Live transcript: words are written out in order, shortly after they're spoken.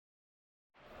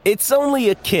It's only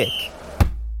a kick,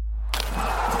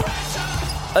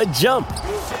 a jump,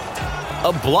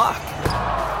 a block.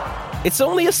 It's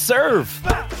only a serve.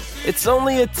 It's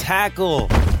only a tackle,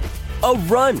 a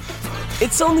run.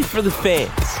 It's only for the fans.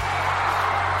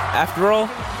 After all,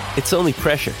 it's only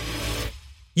pressure.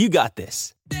 You got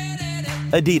this.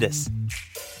 Adidas.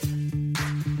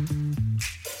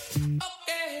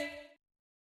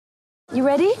 You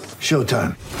ready?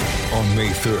 Showtime. On May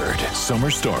 3rd, summer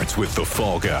starts with The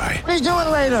Fall Guy. Let's do it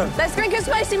later. Let's drink a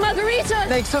spicy margarita.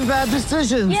 Make some bad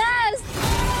decisions. Yes!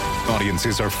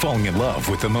 Audiences are falling in love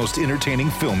with the most entertaining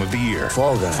film of the year.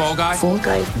 Fall Guy. Fall Guy? Fall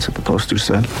guy. That's what the poster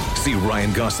said. See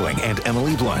Ryan Gosling and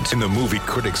Emily Blunt in the movie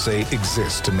critics say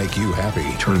exists to make you happy.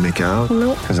 Trying to make it out?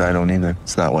 Nope. Because I don't either.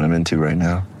 It's not what I'm into right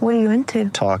now. What are you into?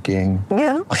 Talking.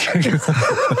 Yeah.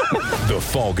 The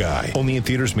Fall Guy. Only in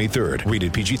theaters May 3rd.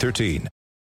 Rated PG-13.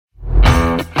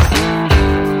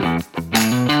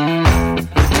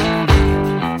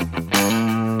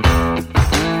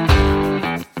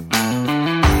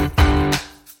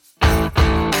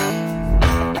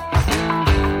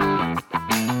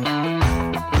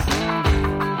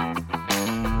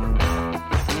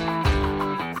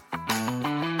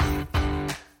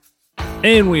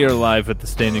 And we are live at the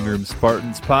Standing Room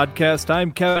Spartans podcast.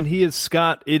 I'm Kevin. He is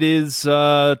Scott. It is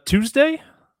Tuesday.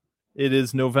 It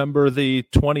is November the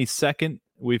 22nd.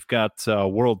 We've got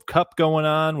World Cup going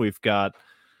on. We've got,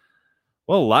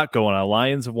 well, a lot going on.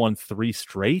 Lions have won 3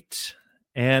 straight.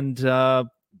 And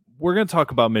we're going to talk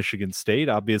about Michigan State,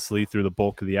 obviously, through the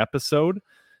bulk of the episode.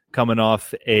 Coming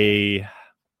off a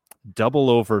double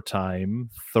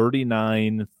overtime,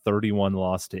 39-31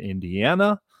 loss to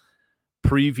Indiana.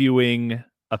 Previewing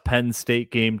a Penn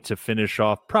State game to finish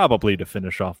off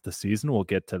the season. We'll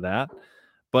get to that.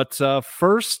 But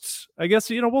first, I guess,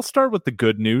 we'll start with the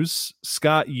good news.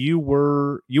 Scott, you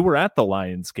were at the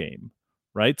Lions game,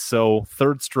 right? So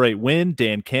 3rd straight win,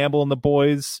 Dan Campbell and the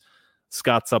boys.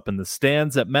 Scott's up in the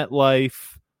stands at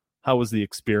MetLife. How was the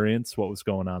experience? What was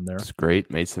going on there? It's great.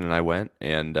 Mason and I went,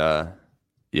 and I'll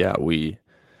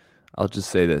just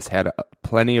say this, had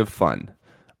plenty of fun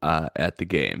at the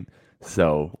game.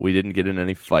 So we didn't get in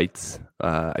any fights.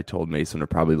 I told Mason we're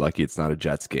probably lucky it's not a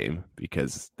Jets game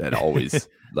because that always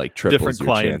triples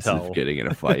your chance of getting in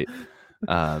a fight.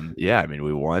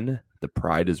 We won. The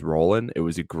pride is rolling. It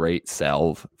was a great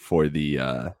salve for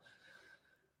the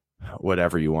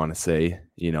whatever you want to say,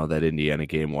 that Indiana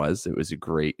game was. It was a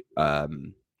great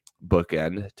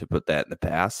bookend to put that in the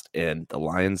past. And the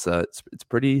Lions, it's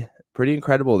pretty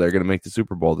incredible. They're going to make the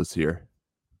Super Bowl this year.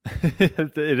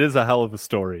 It is a hell of a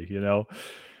story,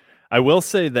 I will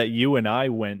say that you and I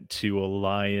went to a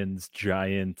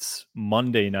Lions-Giants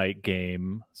Monday night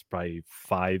game. It's probably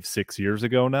 5-6 years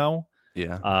ago now.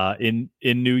 Yeah. In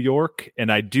New York,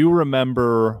 and I do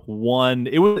remember one.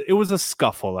 It was a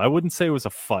scuffle. I wouldn't say it was a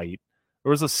fight.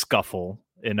 There was a scuffle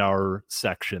in our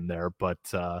section there, but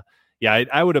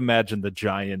I would imagine the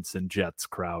Giants and Jets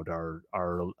crowd are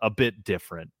a bit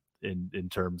different in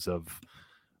terms of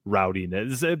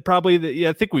rowdiness. Probably,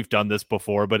 I think we've done this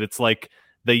before, but it's like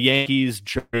the Yankees,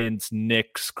 Giants,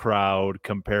 Knicks crowd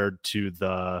compared to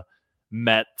the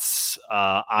Mets,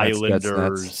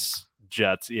 Islanders,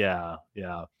 Jets. Yeah.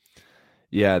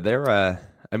 They're.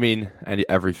 And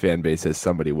every fan base has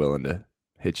somebody willing to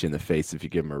hit you in the face if you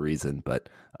give them a reason. But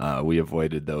we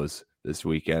avoided those this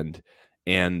weekend,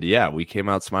 and we came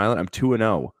out smiling. I'm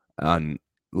 2-0 on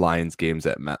Lions games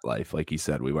at MetLife. Like you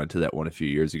said, we went to that one a few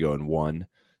years ago and won.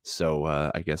 So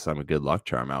I guess I'm a good luck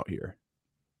charm out here.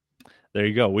 There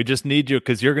you go. We just need you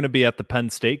because you're going to be at the Penn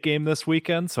State game this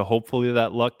weekend. So hopefully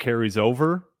that luck carries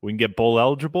over. We can get bowl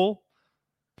eligible.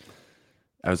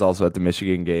 I was also at the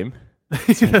Michigan game.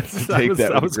 Yes, I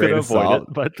was going to avoid it,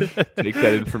 but take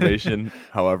that information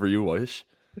however you wish.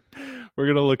 We're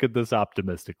going to look at this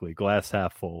optimistically, glass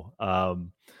half full.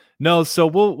 No, so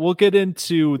we'll get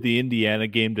into the Indiana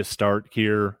game to start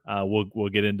here. We'll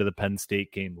get into the Penn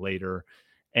State game later.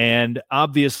 And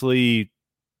obviously,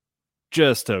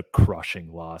 just a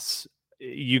crushing loss.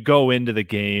 You go into the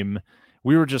game.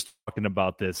 We were just talking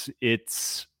about this.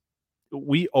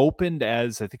 We opened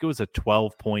as, I think it was a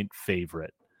 12-point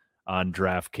favorite on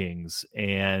DraftKings,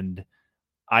 and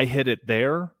I hit it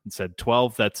there and said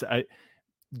 12.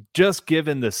 Just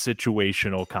given the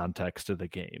situational context of the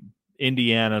game.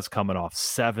 Indiana's coming off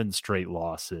 7 straight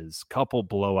losses, couple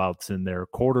blowouts in there.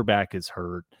 Quarterback is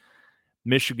hurt.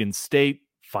 Michigan State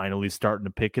finally starting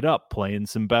to pick it up, playing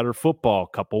some better football,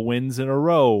 couple wins in a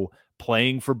row,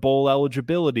 playing for bowl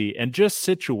eligibility, and just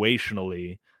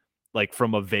situationally, like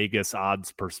from a Vegas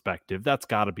odds perspective, that's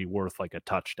got to be worth like a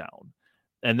touchdown.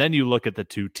 And then you look at the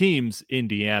two teams,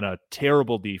 Indiana,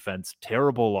 terrible defense,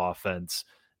 terrible offense,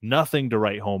 nothing to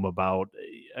write home about.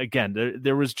 Again,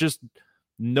 there was just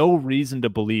no reason to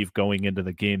believe going into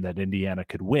the game that Indiana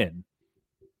could win.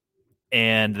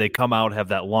 And they come out, have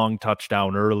that long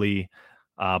touchdown early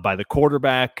by the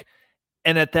quarterback.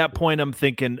 And at that point, I'm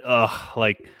thinking,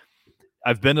 like,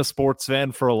 I've been a sports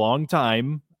fan for a long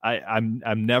time.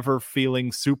 I'm never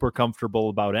feeling super comfortable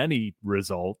about any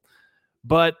result.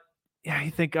 But yeah,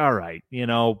 you think, all right, you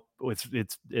know,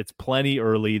 it's plenty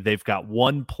early. They've got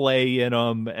one play in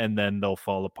them, and then they'll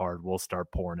fall apart. We'll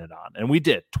start pouring it on. And we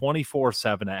did,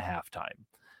 24-7 at halftime.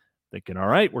 Thinking, all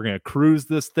right, we're going to cruise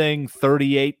this thing,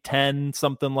 38-10,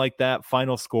 something like that.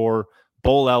 Final score,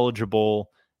 bowl eligible,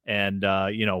 and,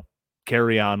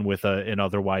 carry on with an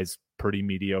otherwise pretty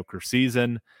mediocre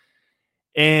season.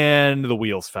 And the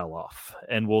wheels fell off.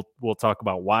 And we'll talk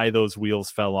about why those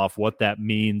wheels fell off, what that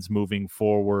means moving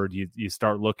forward. You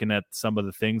start looking at some of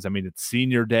the things. I mean, it's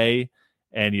senior day,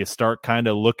 and you start kind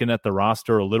of looking at the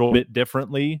roster a little bit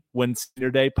differently when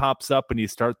senior day pops up, and you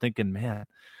start thinking, man,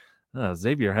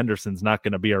 Xavier Henderson's not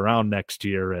going to be around next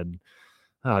year, and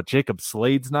Jacob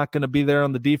Slade's not going to be there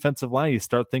on the defensive line. You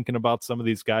start thinking about some of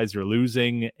these guys you're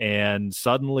losing, and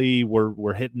suddenly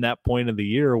we're hitting that point of the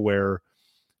year where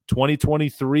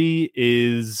 2023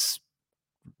 is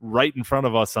right in front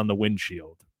of us on the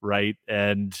windshield, right?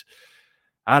 And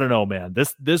I don't know, man.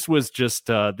 This was just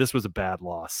this was a bad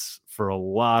loss for a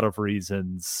lot of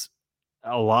reasons.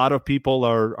 A lot of people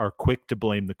are quick to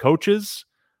blame the coaches.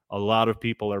 A lot of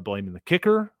people are blaming the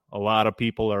kicker. A lot of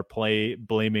people are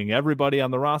blaming everybody on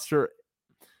the roster.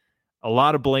 A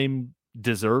lot of blame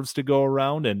deserves to go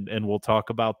around, and we'll talk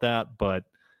about that. But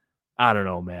I don't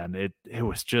know, man. It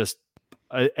was just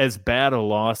as bad a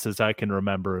loss as I can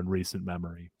remember in recent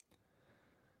memory.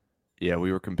 Yeah,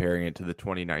 we were comparing it to the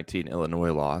 2019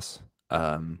 Illinois loss,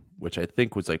 which I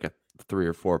think was like a 3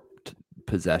 or 4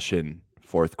 possession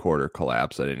fourth quarter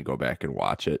collapse. I didn't go back and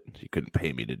watch it. You couldn't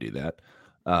pay me to do that.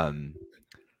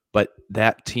 But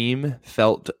that team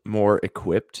felt more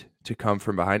equipped to come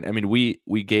from behind. I mean,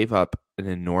 we gave up an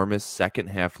enormous second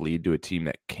half lead to a team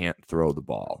that can't throw the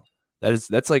ball.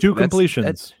 That's like 2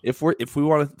 completions. If we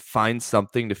want to find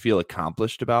something to feel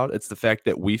accomplished about, it's the fact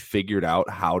that we figured out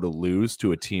how to lose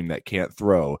to a team that can't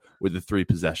throw with a 3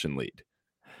 possession lead.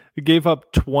 It gave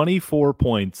up 24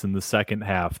 points in the second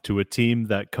half to a team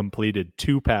that completed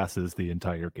 2 passes the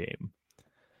entire game.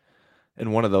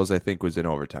 And one of those, I think, was in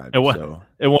overtime. And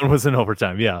one was in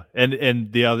overtime, yeah. And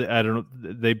the other, I don't know,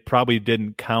 they probably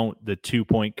didn't count the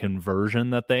 2-point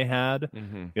conversion that they had.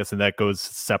 Mm-hmm. I guess, and that goes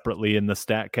separately in the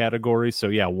stat category. So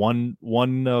yeah, one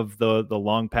of the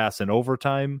long pass in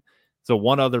overtime. So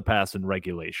one other pass in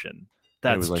regulation.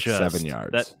 That's it was like just 7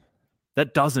 yards.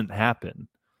 That doesn't happen.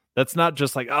 That's not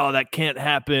just like, oh, that can't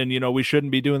happen. You know, we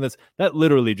shouldn't be doing this. That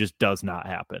literally just does not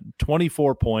happen.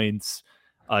 24 points.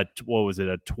 What was it?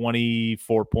 A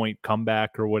 24-point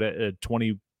comeback or what?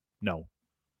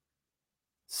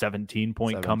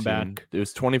 17-point comeback. It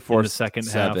was 24 in the second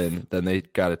half. Then they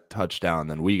got a touchdown.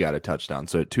 Then we got a touchdown.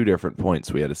 So at 2 different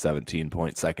points, we had a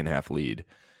 17-point second half lead.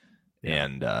 Yeah.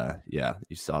 And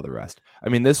you saw the rest. I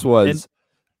mean, this was,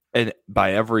 and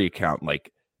by every account,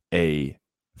 like a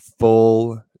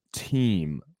full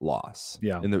team loss.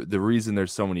 Yeah. And the reason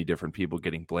there's so many different people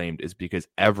getting blamed is because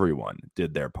everyone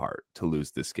did their part to lose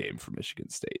this game for Michigan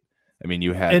State. I mean,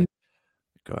 you had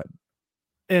go ahead.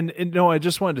 And no, I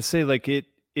just wanted to say, like,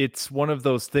 it's one of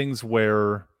those things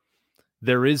where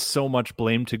there is so much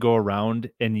blame to go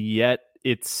around, and yet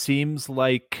it seems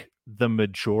like the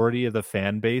majority of the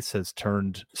fan base has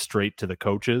turned straight to the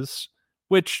coaches,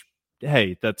 which,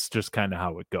 hey, that's just kind of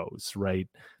how it goes, right?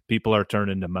 People are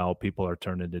turning to Mel. People are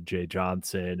turning to Jay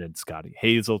Johnson and Scotty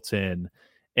Hazelton.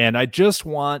 And we'll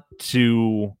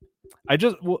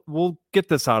get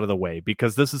this out of the way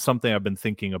because this is something I've been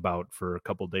thinking about for a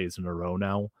couple days in a row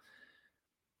now.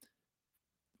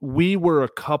 We were a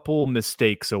couple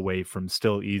mistakes away from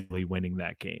still easily winning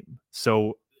that game.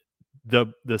 So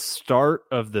the start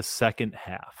of the second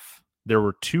half, there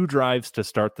were 2 drives to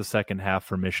start the second half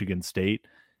for Michigan State.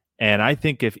 And I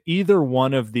think if either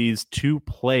one of these 2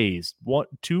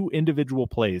 individual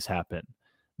plays happen,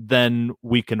 then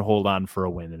we can hold on for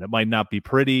a win. And it might not be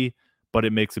pretty, but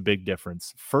it makes a big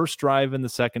difference. First drive in the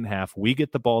second half, we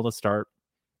get the ball to start.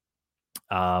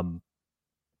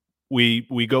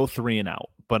 We go 3 and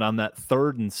out. But on that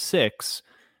 3rd and 6,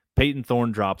 Peyton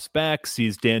Thorne drops back,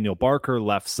 sees Daniel Barker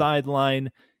left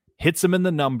sideline, hits him in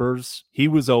the numbers. He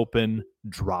was open,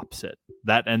 drops it.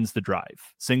 That ends the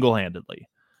drive single-handedly.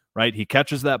 Right? He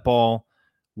catches that ball.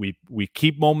 We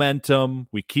keep momentum.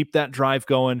 We keep that drive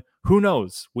going. Who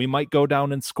knows? We might go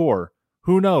down and score.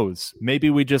 Who knows? Maybe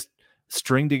we just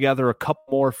string together a couple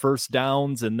more first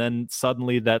downs, and then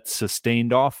suddenly that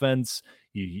sustained offense,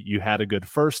 you had a good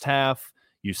first half,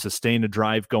 you sustain a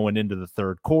drive going into the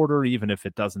third quarter, even if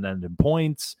it doesn't end in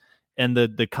points, and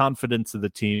the confidence of the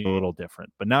team a little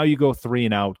different. But now you go 3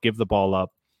 and out, give the ball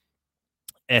up,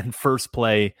 and first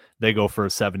play, they go for a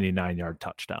 79-yard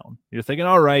touchdown. You're thinking,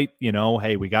 all right,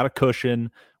 hey, we got a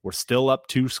cushion. We're still up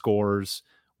 2 scores.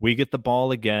 We get the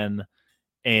ball again,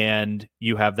 and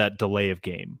you have that delay of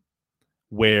game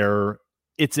where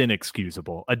it's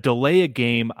inexcusable. A delay a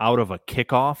game out of a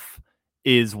kickoff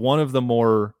is one of the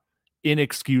more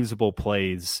inexcusable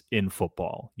plays in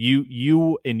football.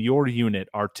 You and your unit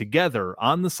are together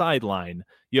on the sideline.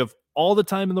 You have all the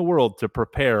time in the world to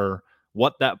prepare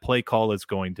what that play call is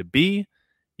going to be.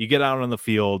 You get out on the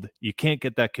field, you can't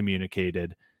get that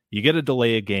communicated. You get a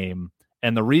delay a game.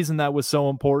 And the reason that was so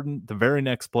important, the very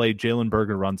next play, Jalen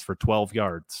Berger runs for 12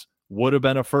 yards. Would have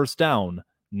been a first down.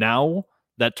 Now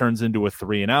that turns into a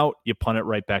 3 and out. You punt it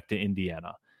right back to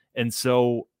Indiana. And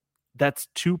so that's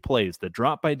 2 plays, the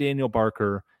drop by Daniel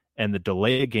Barker and the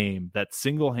delay a game that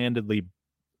single-handedly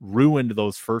ruined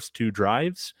those first 2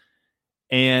 drives.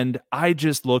 And I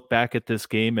just look back at this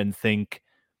game and think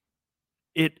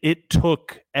it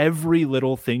took every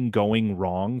little thing going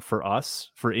wrong for us,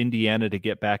 for Indiana to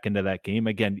get back into that game.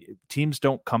 Again, teams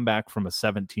don't come back from a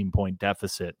 17-point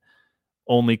deficit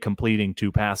only completing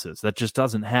 2 passes. That just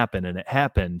doesn't happen, and it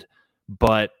happened.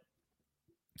 But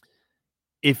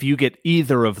if you get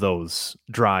either of those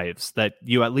drives, that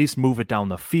you at least move it down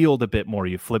the field a bit more,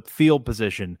 you flip field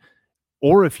position,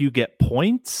 or if you get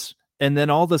points, and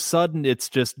then all of a sudden it's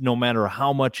just, no matter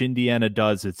how much Indiana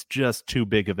does, it's just too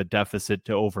big of a deficit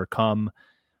to overcome.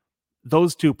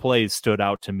 Those 2 plays stood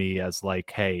out to me as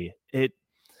like, hey,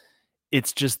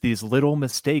 it's just these little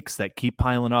mistakes that keep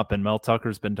piling up, and Mel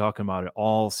Tucker's been talking about it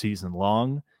all season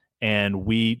long, and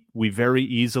we very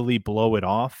easily blow it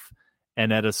off.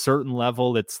 And at a certain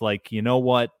level, it's like, you know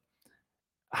what?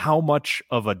 How much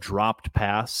of a dropped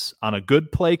pass on a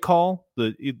good play call?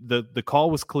 The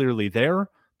call was clearly there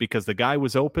because the guy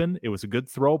was open. It was a good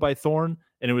throw by Thorne,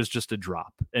 and it was just a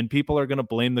drop. And people are going to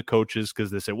blame the coaches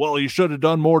because they say, well, you should have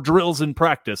done more drills in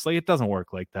practice. Like, it doesn't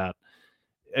work like that.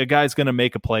 A guy's going to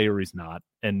make a play or he's not.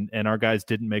 And our guys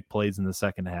didn't make plays in the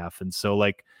second half. And so,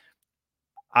 like,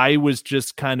 I was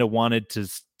just kind of wanted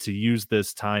to use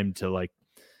this time to, like,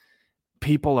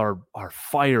 people are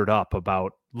fired up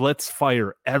about, let's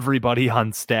fire everybody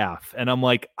on staff. And I'm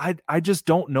like, I just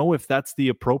don't know if that's the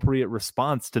appropriate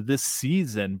response to this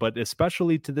season, but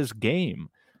especially to this game.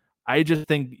 I just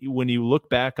think when you look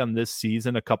back on this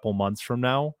season a couple months from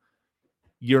now,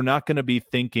 you're not going to be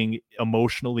thinking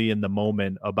emotionally in the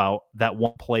moment about that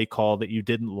one play call that you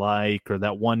didn't like, or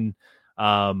that one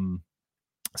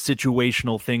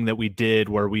situational thing that we did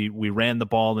where we ran the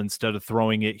ball instead of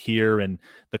throwing it here, and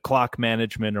the clock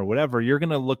management or whatever. You're going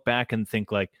to look back and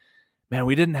think like, man,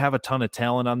 we didn't have a ton of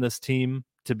talent on this team,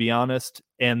 to be honest.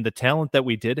 And the talent that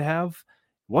we did have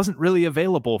wasn't really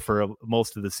available for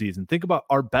most of the season. Think about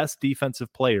our best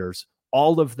defensive players.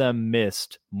 All of them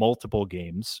missed multiple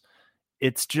games.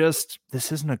 It's just,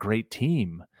 this isn't a great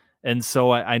team. And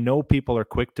so I know people are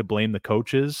quick to blame the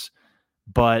coaches,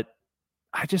 but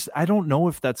I don't know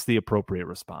if that's the appropriate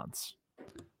response.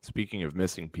 Speaking of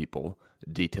missing people, a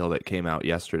detail that came out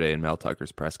yesterday in Mel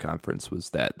Tucker's press conference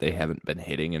was that they haven't been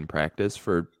hitting in practice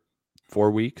for 4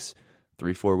 weeks.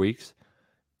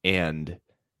 And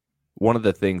one of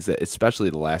the things that, especially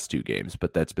the last 2 games,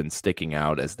 but that's been sticking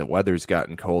out as the weather's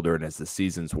gotten colder and as the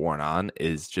season's worn on,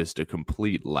 is just a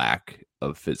complete lack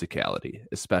of physicality,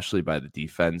 especially by the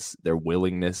defense. Their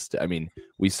willingness to,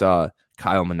 we saw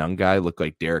Kyle Monangai look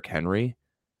like Derrick Henry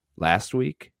last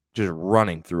week, just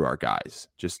running through our guys,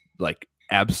 just like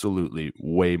absolutely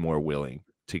way more willing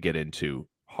to get into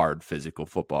hard physical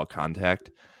football contact.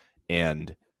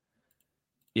 And,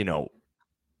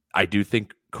 I do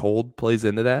think cold plays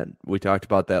into that. We talked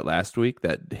about that last week,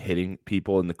 that hitting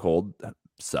people in the cold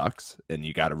sucks, and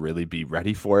you got to really be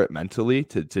ready for it mentally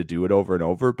to do it over and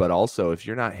over. But also, if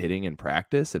you're not hitting in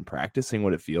practice and practicing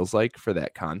what it feels like for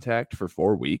that contact for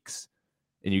 4 weeks,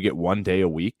 and you get 1 day a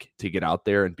week to get out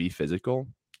there and be physical,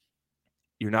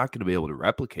 you're not going to be able to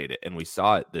replicate it. And we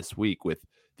saw it this week with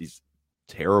these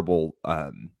terrible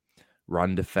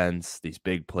run defense, these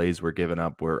big plays we're giving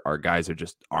up where our guys are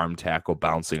just arm tackle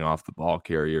bouncing off the ball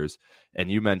carriers. And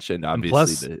you mentioned,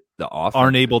 obviously, the offense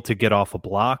aren't able to get off of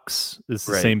blocks. It's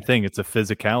the same thing. It's a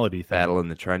physicality thing. Battle in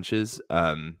the trenches.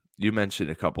 You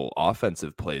mentioned a couple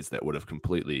offensive plays that would have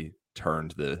completely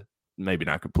turned the maybe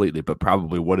not completely, but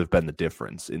probably would have been the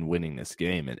difference in winning this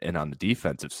game. And on the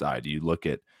defensive side, you look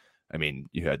at, I mean,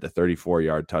 you had the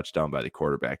 34-yard touchdown by the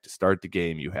quarterback to start the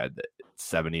game. You had the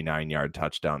 79-yard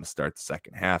touchdown to start the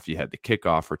second half. You had the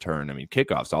kickoff return. I mean,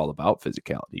 kickoff's all about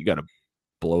physicality. You got to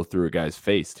blow through a guy's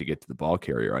face to get to the ball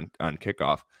carrier on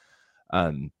kickoff.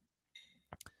 And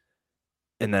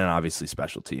then obviously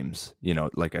special teams,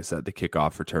 like I said, the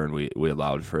kickoff return, we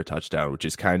allowed for a touchdown, which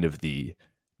is kind of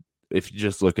if you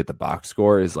just look at the box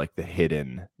score, is like the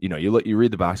hidden, you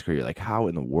read the box score, you're like, how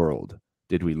in the world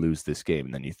did we lose this game?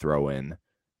 And then you throw in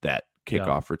that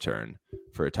kickoff return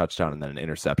for a touchdown and then an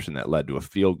interception that led to a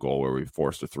field goal where we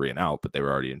forced a 3-and-out, but they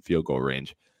were already in field goal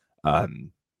range.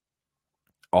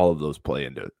 All of those play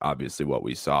into obviously what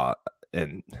we saw.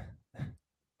 And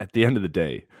at the end of the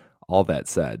day, all that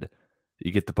said,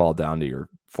 you get the ball down to your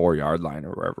 4-yard line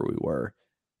or wherever we were,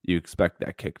 you expect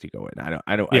that kick to go in.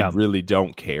 I really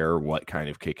don't care what kind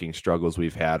of kicking struggles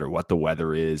we've had or what the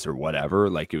weather is or whatever.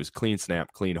 Like, it was clean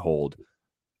snap, clean hold,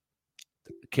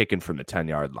 kicking from the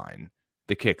 10-yard line.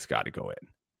 The kick's got to go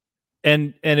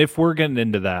in. And if we're getting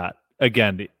into that,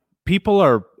 again, people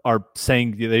are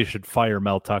saying they should fire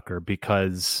Mel Tucker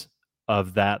because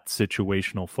of that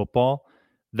situational football.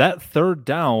 That third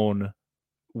down,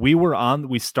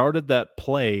 we started that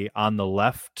play on the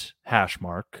left hash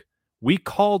mark. We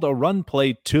called a run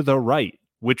play to the right,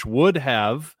 which would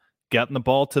have gotten the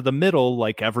ball to the middle,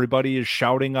 like everybody is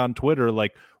shouting on Twitter,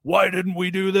 like, why didn't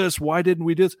we do this? Why didn't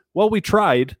we do this? Well, we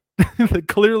tried.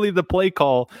 Clearly the play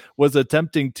call was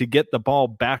attempting to get the ball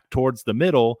back towards the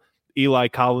middle. Eli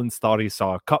Collins thought he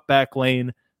saw a cutback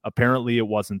lane. Apparently it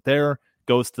wasn't there.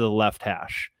 Goes to the left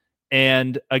hash.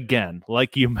 And again,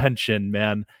 like you mentioned,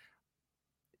 man,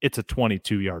 it's a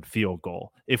 22-yard field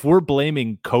goal. If we're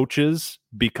blaming coaches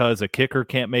because a kicker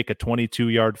can't make a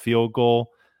 22-yard field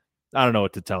goal, I don't know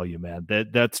what to tell you, man.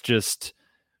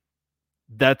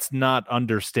 That's not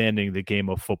understanding the game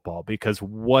of football, because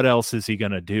what else is he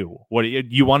going to do? What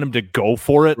you want him to go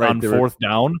for it on fourth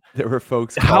down? There were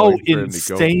folks. How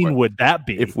insane would that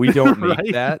be if we don't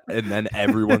make that? And then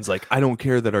everyone's like, I don't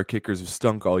care that our kickers have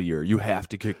stunk all year. You have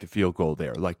to kick the field goal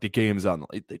there. Like, the game's on.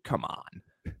 Come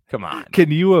on.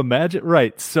 Can you imagine?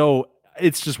 Right. So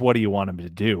it's just, what do you want him to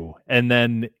do? And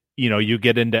then, you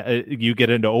get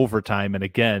into overtime. And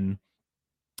again,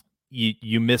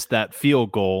 you miss that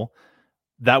field goal.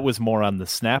 That was more on the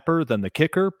snapper than the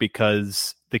kicker,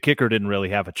 because the kicker didn't really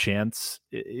have a chance.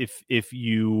 I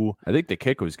think the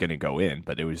kick was going to go in,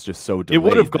 but it was just so delayed. It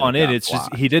would have gone in. It's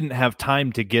blocked. Just he didn't have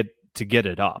time to get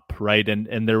it up, right?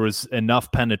 And there was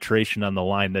enough penetration on the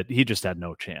line that he just had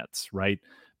no chance, right?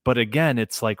 But again,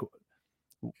 it's like,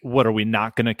 what, are we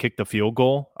not going to kick the field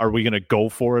goal? Are we going to go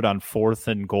for it on 4th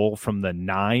and goal from the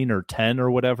 9 or 10 or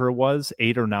whatever it was,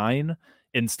 8 or 9,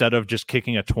 instead of just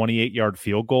kicking a 28-yard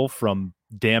field goal from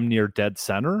damn near dead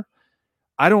center?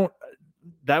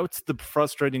 That's the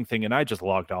frustrating thing. And I just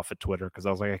logged off at Twitter because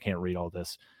I was like, I can't read all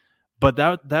this. But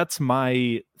that's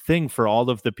my thing for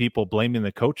all of the people blaming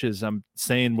the coaches. I'm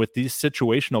saying, with these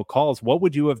situational calls, what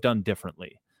would you have done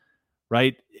differently?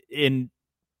 Right? And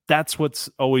that's what's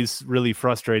always really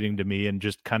frustrating to me, and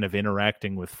just kind of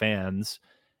interacting with fans,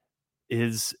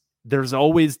 is there's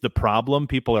always the problem.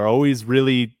 People are always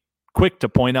really quick to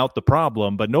point out the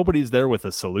problem, but nobody's there with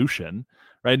a solution,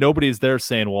 right? Nobody's there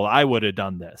saying, well, I would have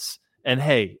done this. And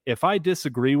hey, if I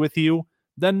disagree with you,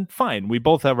 then fine. We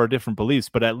both have our different beliefs,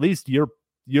 but at least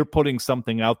you're putting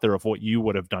something out there of what you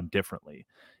would have done differently,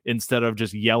 instead of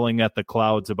just yelling at the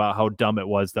clouds about how dumb it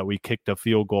was that we kicked a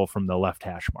field goal from the left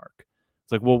hash mark.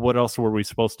 It's like, well, what else were we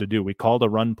supposed to do? We called a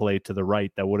run play to the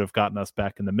right that would have gotten us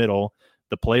back in the middle.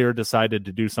 The player decided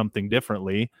to do something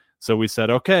differently. So we said,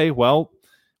 okay, well,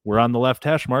 we're on the left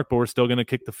hash mark, but we're still going to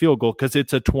kick the field goal because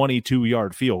it's a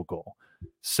 22-yard field goal.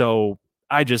 So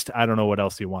I don't know what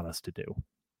else you want us to do.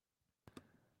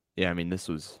 Yeah, I mean, this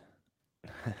was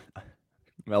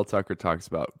Mel Tucker talks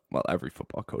about, well, every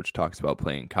football coach talks about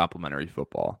playing complementary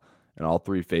football in all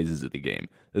 3 phases of the game.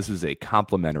 This was a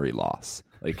complementary loss.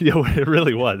 Like, it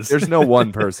really was. There's no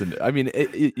one person. I mean,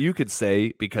 you could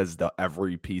say, because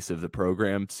every piece of the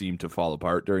program seemed to fall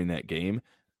apart during that game,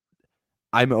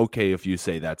 I'm okay if you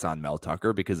say that's on Mel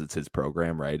Tucker because it's his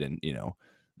program, right? And,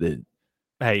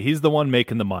 hey, he's the one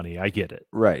making the money. I get it.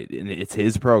 Right. And it's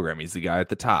his program. He's the guy at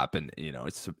the top, and,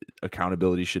 it's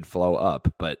accountability should flow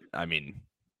up. But I mean,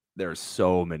 there's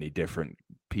so many different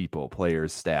people,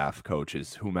 players, staff,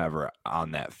 coaches, whomever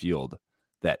on that field,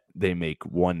 that they make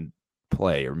one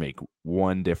play or make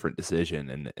one different decision,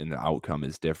 and the outcome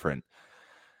is different.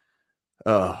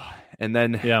 And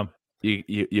then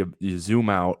you zoom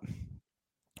out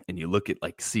and you look at,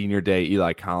 like, senior day.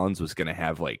 Eli Collins was going to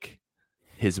have, like,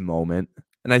 his moment.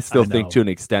 And I still think know. to an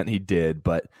extent he did,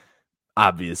 but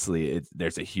obviously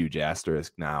there's a huge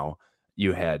asterisk now.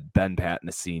 You had Ben Patton,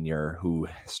 a senior, who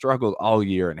struggled all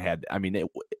year and had, I mean,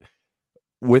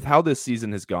 with how this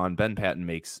season has gone, Ben Patton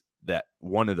makes that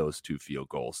one of those 2 field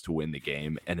goals to win the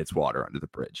game, and it's water under the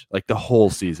bridge. Like the whole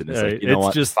season is like, you know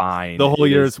what, just fine. The whole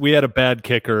year we had a bad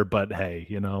kicker, but hey,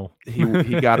 you know,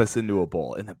 he got us into a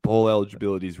bowl, and the bowl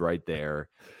eligibility is right there.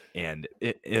 And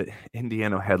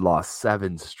Indiana had lost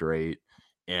 7 straight,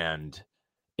 and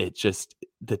it just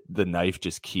the knife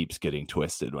just keeps getting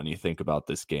twisted when you think about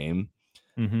this game.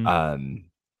 Mm-hmm.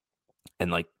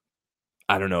 And like,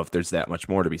 I don't know if there's that much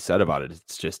more to be said about it.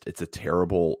 It's a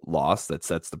terrible loss that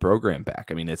sets the program back.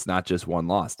 I mean, it's not just one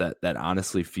loss. That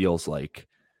honestly feels like,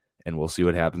 and we'll see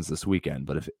what happens this weekend,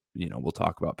 but if, you know, we'll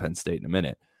talk about Penn State in a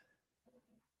minute.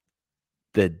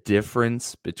 The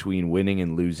difference between winning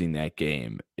and losing that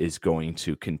game is going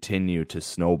to continue to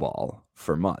snowball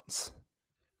for months.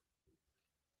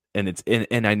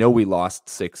 And I know we lost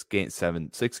 6 games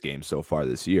so far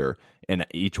this year, and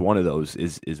each one of those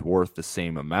is worth the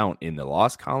same amount in the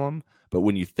loss column. But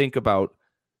when you think about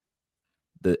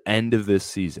the end of this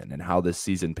season and how this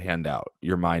season panned out,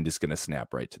 your mind is going to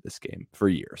snap right to this game for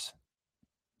years.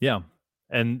 Yeah.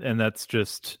 And that's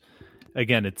just,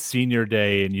 again, it's senior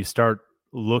day, and you start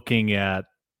looking at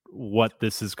what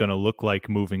this is going to look like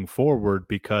moving forward,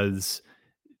 because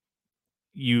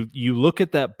you look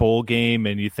at that bowl game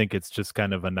and you think it's just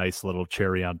kind of a nice little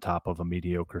cherry on top of a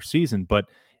mediocre season, but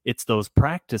it's those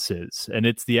practices and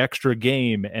it's the extra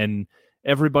game. And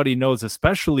everybody knows,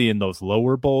 especially in those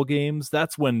lower bowl games,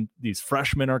 that's when these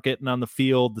freshmen are getting on the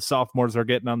field, the sophomores are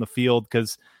getting on the field.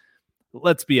 Because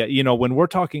let's be, you know, when we're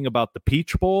talking about the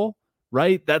Peach Bowl,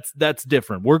 right, that's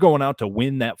different. We're going out to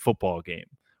win that football game.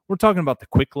 We're talking about the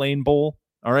Quick Lane Bowl.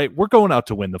 All right, we're going out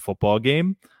to win the football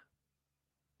game,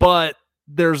 but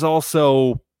there's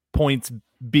also points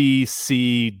B,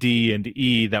 C, D, and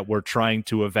E that we're trying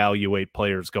to evaluate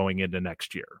players going into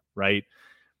next year, right?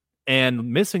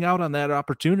 And missing out on that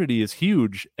opportunity is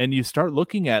huge. And you start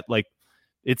looking at, like,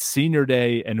 it's senior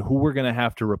day and who we're going to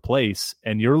have to replace.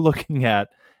 And you're looking at,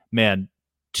 man,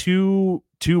 two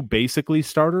basically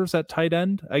starters at tight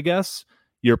end, I guess.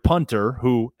 Your punter,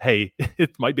 who, hey,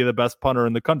 it might be the best punter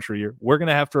in the country. We're going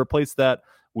to have to replace that.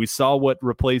 We saw what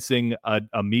replacing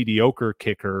a mediocre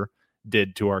kicker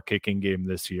did to our kicking game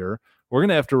this year. We're going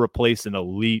to have to replace an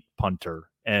elite punter,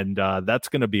 and that's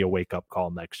going to be a wake-up call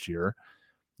next year.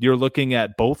 You're looking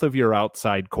at both of your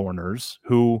outside corners,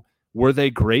 who, were they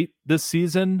great this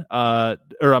season?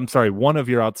 One of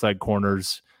your outside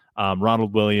corners,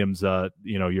 Ronald Williams,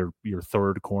 your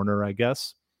third corner, I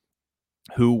guess.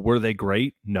 Who, were they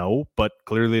great? No, but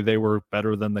clearly they were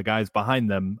better than the guys behind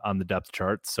them on the depth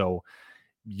chart. So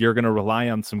you're going to rely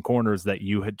on some corners that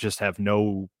you just have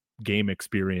no game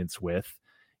experience with.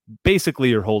 Basically,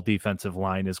 your whole defensive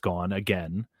line is gone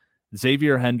again.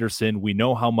 Xavier Henderson, we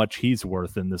know how much he's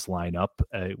worth in this lineup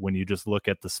when you just look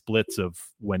at the splits of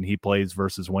when he plays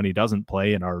versus when he doesn't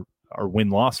play and our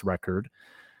win-loss record.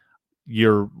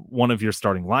 One of your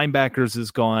starting linebackers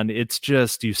is gone. It's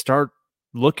just, you start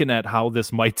looking at how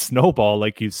this might snowball,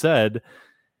 like you said,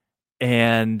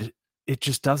 and it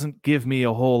just doesn't give me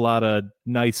a whole lot of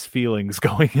nice feelings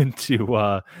going into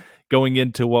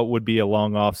what would be a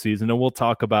long off season. And we'll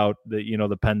talk about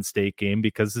the Penn State game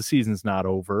because the season's not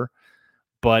over,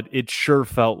 but it sure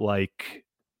felt like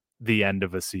the end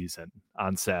of a season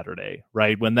on Saturday,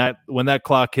 right? When that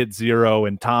clock hit 0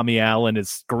 and Tommy Allen is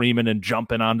screaming and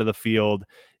jumping onto the field,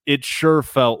 it sure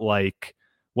felt like,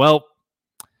 well,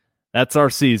 that's our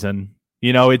season.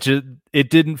 It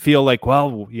didn't feel like,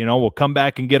 well, we'll come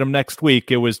back and get them next week.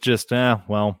 It was just, tough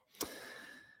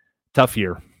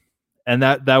year. And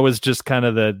that was just kind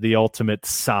of the ultimate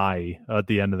sigh at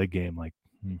the end of the game. Like,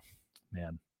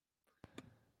 man.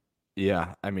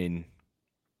 Yeah, I mean,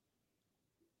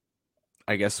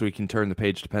 I guess we can turn the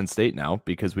page to Penn State now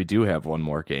because we do have one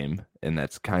more game, and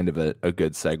that's kind of a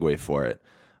good segue for it.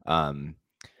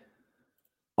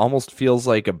 Almost feels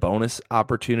like a bonus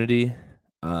opportunity.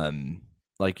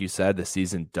 Like you said, the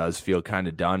season does feel kind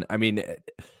of done. I mean,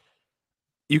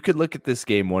 you could look at this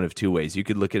game one of two ways. You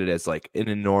could look at it as like an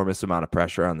enormous amount of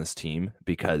pressure on this team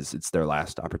because it's their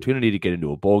last opportunity to get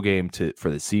into a bowl game,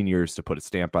 for the seniors to put a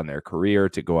stamp on their career,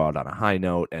 to go out on a high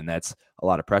note, and that's a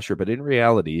lot of pressure. But in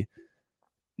reality,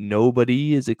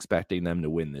 nobody is expecting them to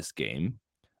win this game.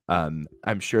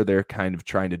 I'm sure they're kind of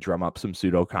trying to drum up some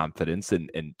pseudo confidence,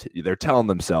 and they're telling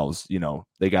themselves,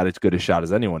 they got as good a shot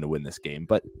as anyone to win this game.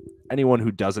 But anyone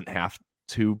who doesn't have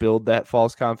to build that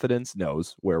false confidence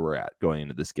knows where we're at going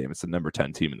into this game. It's the number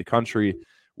 10 team in the country.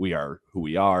 we are who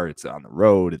we are. It's on the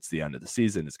road. It's the end of the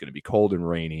season. It's going to be cold and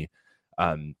rainy.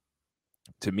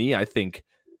 To me, I think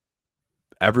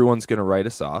everyone's going to write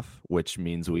us off, which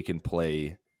means we can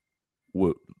play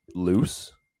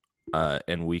loose.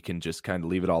 And we can just kind of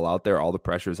leave it all out there. All the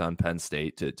pressure's on Penn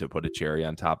State to put a cherry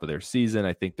on top of their season.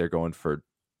 I think they're going for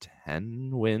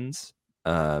 10 wins,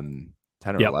 10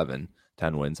 or 11,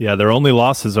 10 wins. Yeah, their only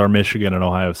losses are Michigan and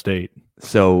Ohio State.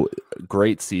 So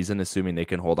great season, assuming they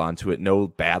can hold on to it. No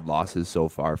bad losses so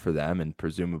far for them, and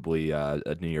presumably a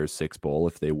New Year's Six bowl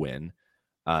if they win.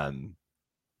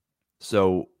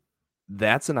 So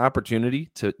that's an opportunity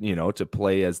to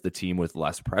play as the team with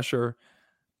less pressure.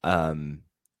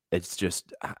 It's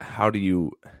just, how do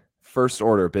you first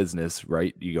order business,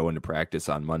 right? You go into practice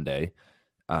on Monday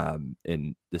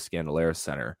in the Scandalaris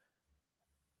Center.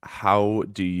 How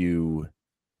do you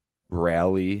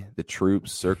rally the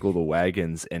troops, circle the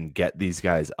wagons, and get these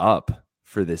guys up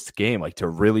for this game? Like, to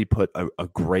really put a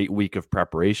great week of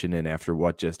preparation in after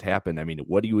what just happened. I mean,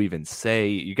 what do you even say?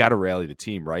 You got to rally the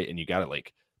team, right? And you got to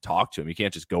talk to them. You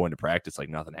can't just go into practice like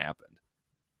nothing happened.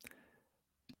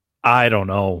 I don't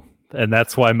know. And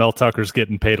that's why Mel Tucker's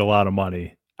getting paid a lot of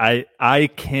money. I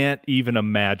can't even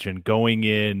imagine going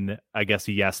in, I guess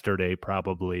yesterday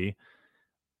probably,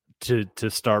 to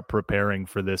start preparing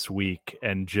for this week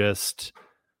and just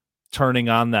turning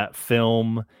on that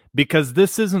film, because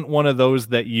this isn't one of those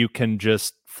that you can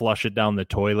just flush it down the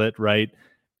toilet, right?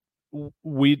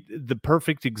 The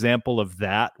perfect example of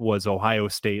that was Ohio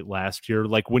State last year.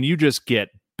 Like, when you just get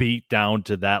beat down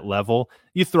to that level,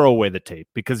 you throw away the tape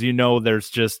because there's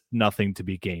just nothing to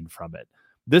be gained from it.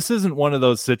 This isn't one of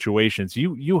those situations.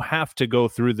 You have to go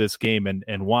through this game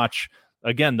and watch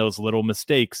again those little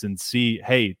mistakes and see,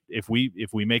 hey, if we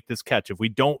make this catch, if we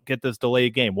don't get this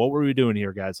delayed game, what were we doing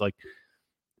here, guys? Like,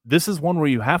 this is one where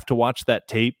you have to watch that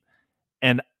tape,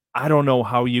 and I don't know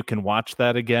how you can watch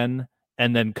that again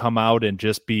and then come out and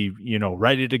just be,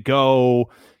 ready to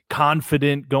go,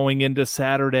 confident going into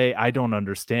Saturday. I don't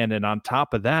understand. And on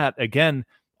top of that, again,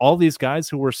 all these guys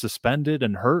who were suspended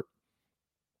and hurt,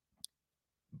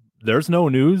 there's no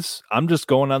news. I'm just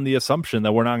going on the assumption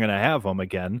that we're not going to have them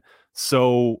again.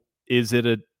 So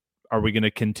are we going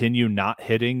to continue not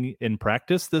hitting in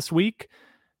practice this week?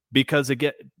 Because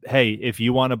again, hey, if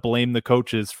you want to blame the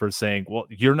coaches for saying, well,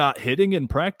 you're not hitting in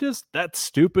practice, that's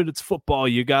stupid. It's football.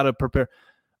 You got to prepare.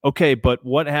 Okay, but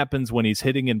what happens when he's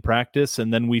hitting in practice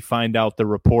and then we find out the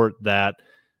report that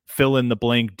fill in the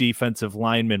blank defensive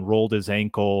lineman rolled his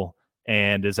ankle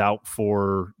and is out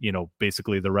for,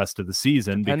 basically the rest of the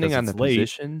season? Depending because on the late.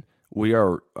 position, we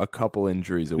are a couple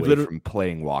injuries away from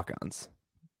playing walk-ons.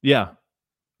 Yeah,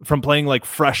 from playing like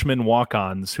freshman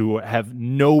walk-ons who have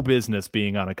no business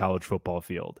being on a college football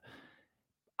field.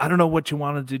 I don't know what you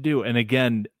wanted to do. And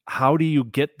again, how do you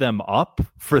get them up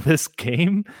for this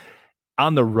game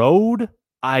on the road?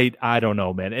 I don't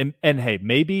know, man. And hey,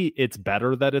 maybe it's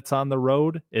better that it's on the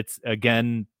road. It's,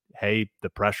 again, hey,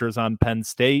 the pressure's on Penn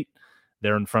State.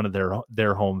 They're in front of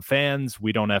their home fans.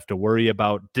 We don't have to worry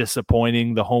about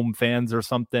disappointing the home fans or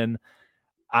something.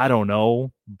 I don't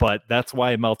know, but that's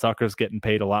why Mel Tucker's getting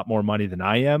paid a lot more money than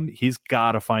I am. He's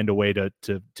got to find a way to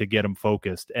get him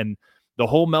focused. And the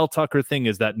whole Mel Tucker thing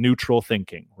is that neutral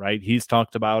thinking, right? He's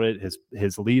talked about it.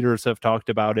 His leaders have talked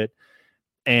about it.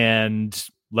 And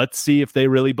let's see if they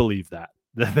really believe that.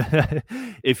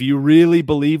 If you really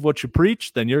believe what you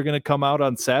preach, then you're going to come out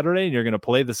on Saturday and you're going to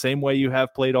play the same way you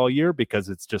have played all year, because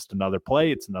it's just another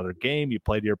play. It's another game. You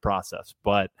played your process.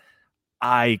 But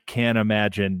I can't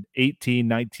imagine 18,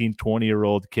 19,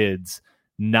 20-year-old kids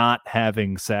not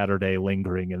having Saturday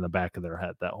lingering in the back of their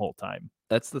head that whole time.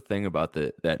 That's the thing about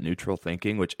that neutral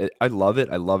thinking, which I love it.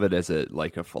 I love it as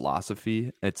a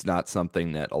philosophy. It's not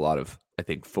something that a lot of, I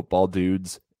think, football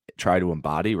dudes try to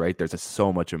embody, right? There's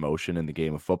so much emotion in the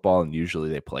game of football, and usually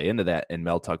they play into that. And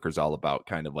Mel Tucker's all about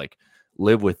kind of like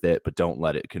live with it, but don't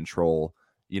let it control,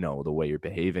 the way you're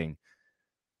behaving.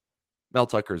 Mel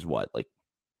Tucker's what, like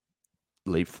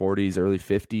late 40s, early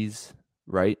 50s,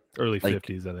 right? Early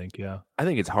 50s, I think, yeah. I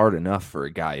think it's hard enough for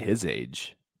a guy his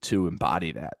age to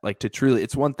embody that. Like, to truly,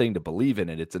 it's one thing to believe in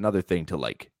it. It's another thing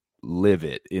to live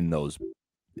it in those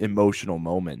emotional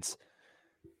moments.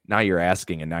 Now you're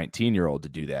asking a 19-year-old to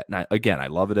do that. Now, again, I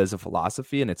love it as a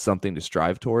philosophy and it's something to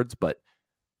strive towards, but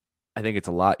I think it's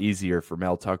a lot easier for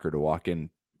Mel Tucker to walk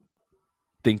in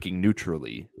thinking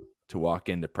neutrally to walk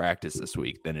into practice this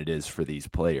week than it is for these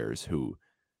players who,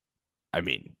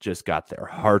 just got their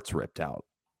hearts ripped out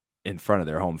in front of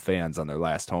their home fans on their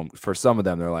last home, for some of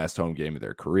them, their last home game of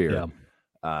their career.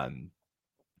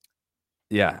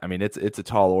 Yeah. It's a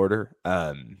tall order.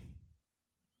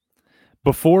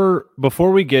 Before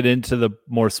we get into the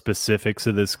more specifics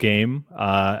of this game,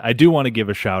 I do want to give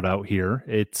a shout out here.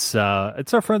 It's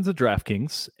our friends at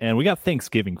DraftKings, and we got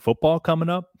Thanksgiving football coming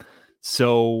up.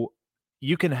 So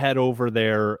you can head over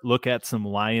there, look at some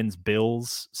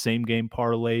Lions-Bills same-game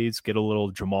parlays, get a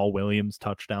little Jamal Williams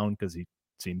touchdown because he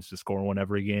seems to score one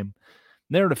every game.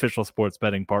 They're an official sports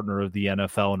betting partner of the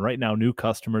NFL, and right now new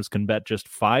customers can bet just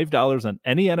 $5 on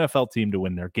any NFL team to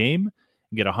win their game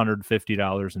and get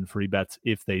 $150 in free bets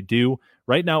if they do.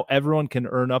 Right now, everyone can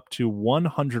earn up to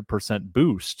 100%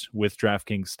 boost with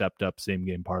DraftKings stepped-up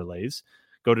same-game parlays.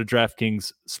 Go to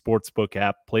DraftKings Sportsbook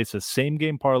app, place a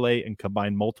same-game parlay, and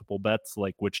combine multiple bets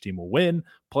like which team will win,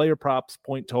 player props,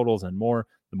 point totals, and more.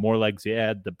 The more legs you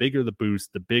add, the bigger the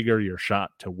boost, the bigger your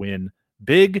shot to win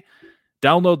big.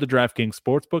 Download the DraftKings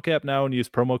Sportsbook app now and use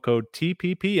promo code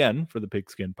TPPN for the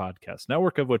Pigskin Podcast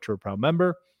Network, of which we're a proud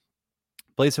member.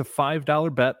 Place a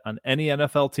 $5 bet on any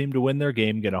NFL team to win their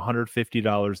game, get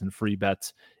 $150 in free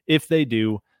bets if they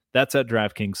do. That's at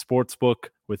DraftKings Sportsbook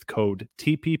with code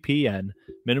TPPN.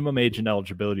 Minimum age and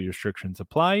eligibility restrictions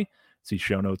apply. See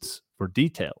show notes for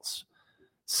details.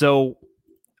 So,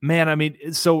 man, I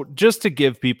mean, so just to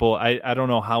give people, I don't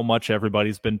know how much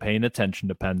everybody's been paying attention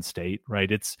to Penn State,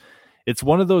 right? It's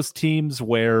one of those teams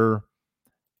where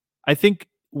I think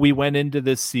we went into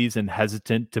this season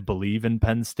hesitant to believe in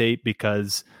Penn State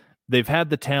because they've had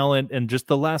the talent, and just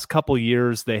the last couple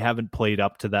years, they haven't played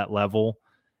up to that level.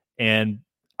 And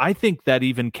I think that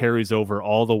even carries over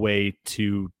all the way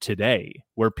to today,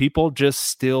 where people just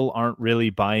still aren't really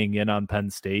buying in on Penn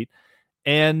State.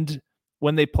 And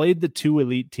when they played the two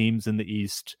elite teams in the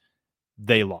East,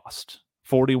 they lost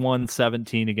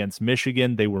 41-17 against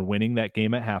Michigan. They were winning that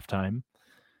game at halftime.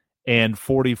 And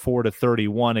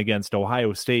 44-31 against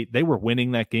Ohio State. They were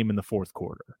winning that game in the fourth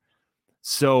quarter.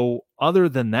 So other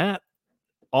than that,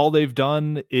 all they've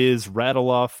done is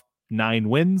rattle off 9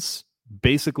 wins,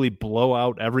 basically blow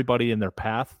out everybody in their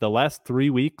path. The last 3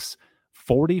 weeks,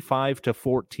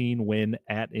 45-14 win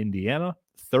at Indiana,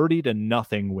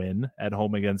 30-0 win at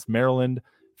home against Maryland,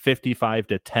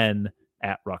 55-10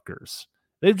 at Rutgers.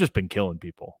 They've just been killing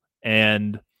people.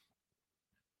 And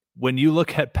when you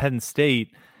look at Penn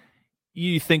State,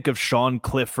 you think of Sean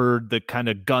Clifford, the kind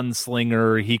of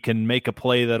gunslinger. He can make a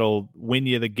play that'll win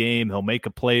you the game. He'll make a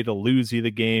play to lose you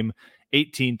the game.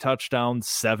 18 touchdowns,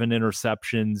 7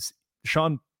 interceptions.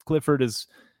 Sean Clifford is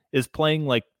playing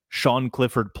like Sean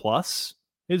Clifford plus.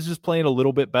 He's just playing a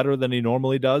little bit better than he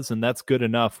normally does, and that's good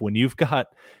enough. When you've got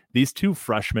these 2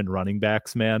 freshman running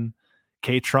backs, man,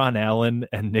 Katron Allen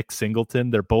and Nick Singleton,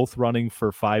 they're both running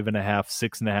for 5.5,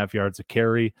 6.5 yards a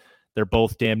carry. They're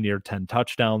both damn near 10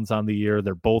 touchdowns on the year.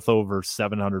 They're both over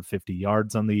 750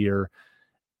 yards on the year.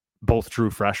 Both true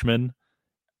freshmen.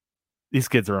 These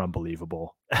kids are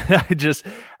unbelievable.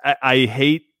 I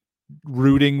hate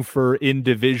rooting for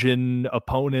in-division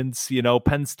opponents. You know,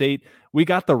 Penn State, we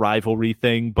got the rivalry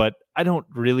thing, but I don't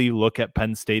really look at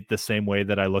Penn State the same way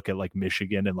that I look at like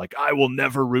Michigan and like, I will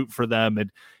never root for them. And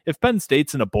if Penn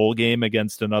State's in a bowl game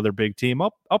against another big team,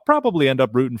 I'll probably end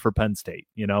up rooting for Penn State,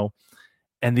 you know?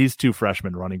 And these 2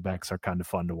 freshman running backs are kind of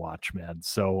fun to watch, man.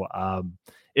 So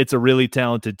it's a really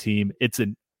talented team. It's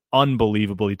an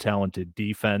unbelievably talented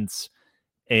defense,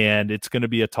 and it's going to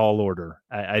be a tall order.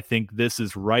 I think this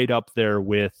is right up there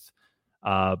with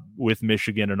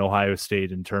Michigan and Ohio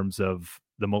State in terms of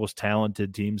the most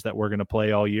talented teams that we're going to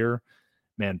play all year.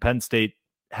 Man, Penn State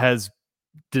has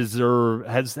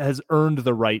earned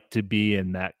the right to be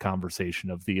in that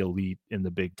conversation of the elite in the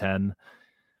Big Ten.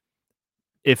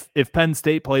 If Penn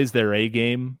State plays their A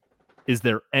game, is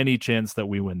there any chance that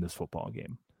we win this football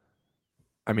game?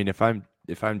 I mean, if I'm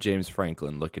James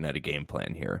Franklin looking at a game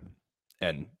plan here,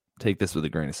 and take this with a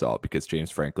grain of salt because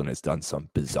James Franklin has done some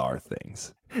bizarre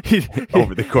things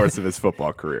over the course of his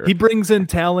football career. He brings in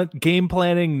talent, game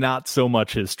planning, not so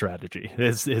much his strategy,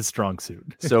 his strong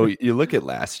suit. So you look at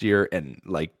last year, and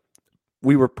like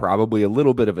we were probably a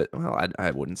little bit of it. Well,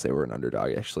 I wouldn't say we're an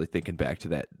underdog. Actually, thinking back to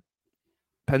that,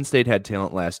 Penn State had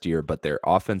talent last year, but their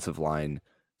offensive line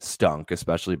stunk,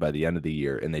 especially by the end of the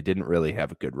year, and they didn't really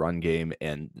have a good run game.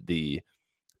 And the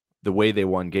way they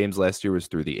won games last year was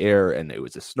through the air, and it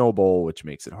was a snow bowl, which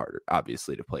makes it harder,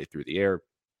 obviously, to play through the air.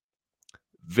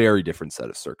 Very different set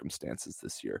of circumstances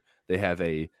this year. They have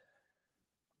a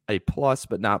plus,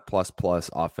 but not plus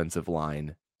offensive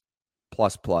line,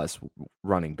 plus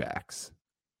running backs.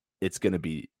 It's going to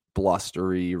be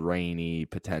blustery, rainy,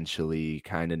 potentially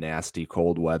kind of nasty,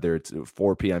 cold weather. It's a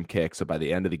 4 p.m. kick, so by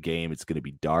the end of the game, it's going to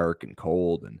be dark and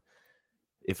cold. And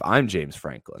if I'm James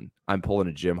Franklin, I'm pulling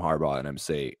a Jim Harbaugh, and I'm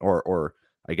saying, or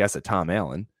I guess a Tom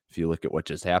Allen, if you look at what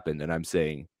just happened, and I'm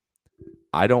saying,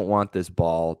 I don't want this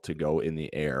ball to go in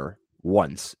the air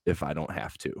once if I don't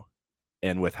have to.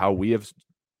 And with how we have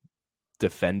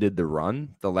defended the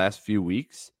run the last few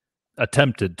weeks,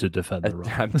 attempted to defend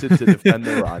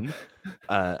the run,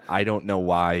 I don't know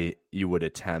why you would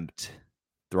attempt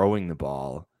throwing the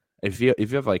ball if you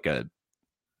have like a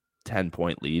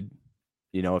 10-point lead.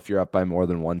 If you're up by more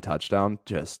than one touchdown,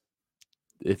 just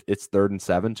if it's 3rd and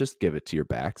 7, just give it to your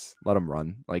backs, let them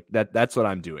run like that. That's what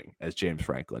I'm doing as James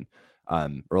Franklin.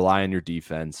 Rely on your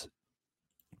defense,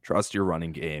 trust your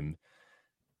running game.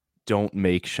 Don't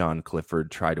make Sean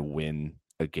Clifford try to win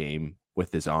a game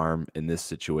with his arm in this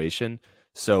situation.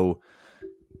 So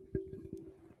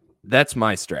that's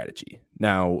my strategy.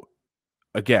 Now,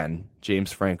 again,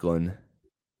 James Franklin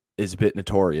is a bit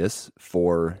notorious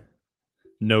for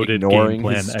noted ignoring game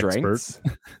plan his strengths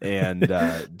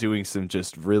and doing some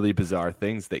just really bizarre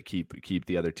things that keep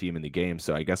the other team in the game.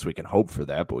 So I guess we can hope for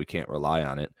that, but we can't rely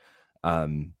on it.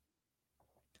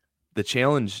 The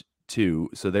challenge too,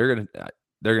 so they're gonna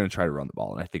try to run the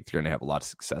ball, and I think they're gonna have a lot of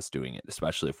success doing it,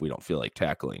 especially if we don't feel like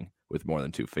tackling with more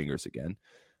than 2 fingers again.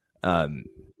 The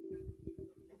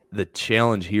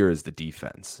challenge here is the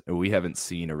defense. We haven't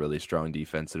seen a really strong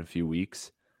defense in a few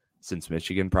weeks, since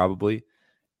Michigan probably,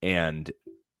 and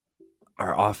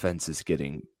our offense is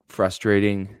getting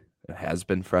frustrating. It has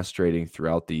been frustrating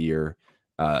throughout the year.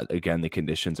 Again, the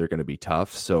conditions are going to be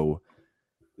tough. So,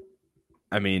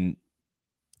 I mean,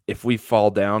 if we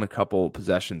fall down a couple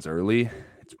possessions early,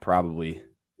 it's probably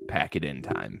pack it in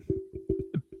time.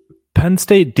 Penn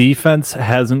State defense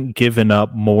hasn't given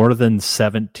up more than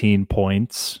 17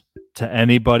 points to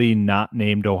anybody not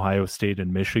named Ohio State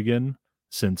and Michigan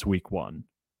since week 1.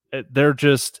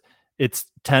 It's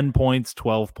 10 points,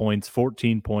 12 points,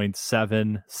 14 points,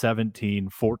 7, 17,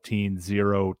 14,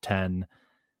 0, 10.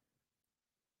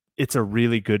 It's a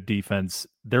really good defense.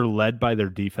 They're led by their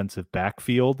defensive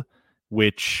backfield,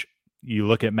 which you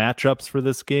look at matchups for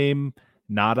this game,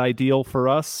 not ideal for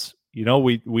us.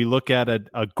 We look at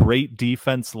a great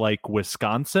defense like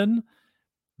Wisconsin.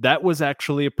 That was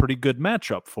actually a pretty good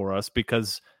matchup for us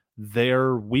because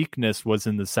their weakness was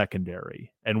in the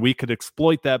secondary, and we could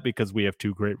exploit that because we have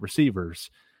 2 great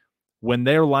receivers. When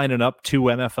they're lining up 2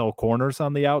 NFL corners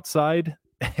on the outside,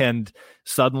 and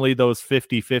suddenly those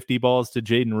 50-50 balls to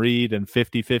Jaden Reed and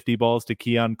 50-50 balls to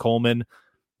Keon Coleman,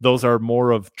 those are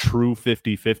more of true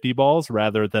 50-50 balls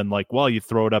rather than like, well, you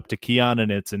throw it up to Keon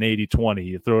and it's an 80-20.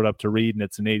 You throw it up to Reed and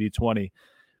it's an 80-20.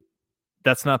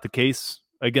 That's not the case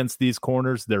against these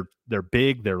corners. They're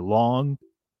big, they're long,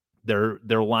 they're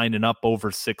lining up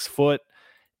over 6 foot,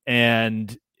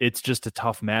 and it's just a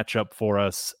tough matchup for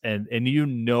us. And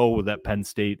that Penn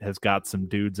State has got some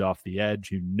dudes off the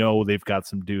edge. They've got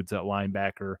some dudes at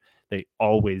linebacker. They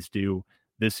always do.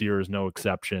 This year is no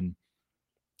exception.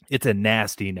 It's a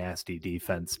nasty, nasty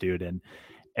defense, dude.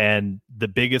 And the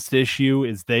biggest issue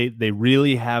is they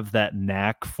really have that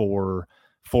knack for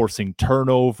forcing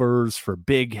turnovers, for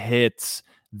big hits.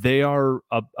 They are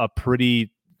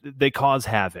they cause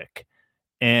havoc.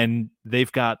 And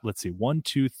they've got, 1,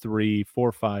 2, 3,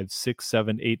 4, 5, 6,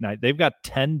 7, 8, 9. They've got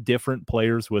 10 different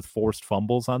players with forced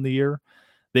fumbles on the year.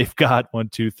 They've got 1,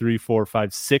 2, 3, 4,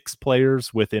 5, 6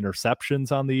 players with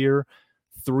interceptions on the year.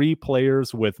 3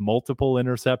 players with multiple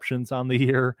interceptions on the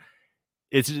year.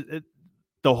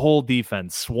 The whole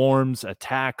defense swarms,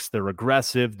 attacks, they're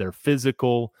aggressive, they're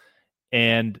physical.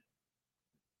 And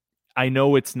I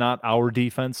know it's not our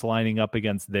defense lining up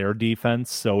against their defense.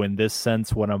 So in this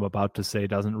sense, what I'm about to say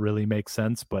doesn't really make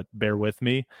sense, but bear with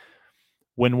me.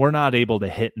 When we're not able to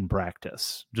hit in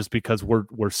practice, just because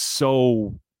we're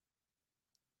so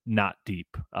not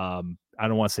deep. I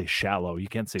don't want to say shallow. You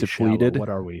can't say depleted. Shallow. What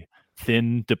are we?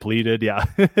 Thin, depleted. Yeah.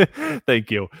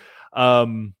 Thank you.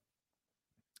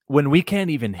 When we can't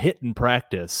even hit in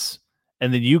practice,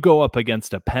 and then you go up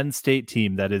against a Penn State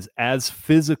team that is as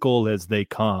physical as they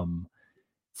come,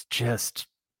 it's just,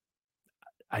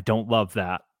 I don't love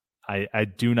that. I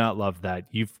do not love that.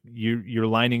 You're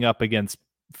lining up against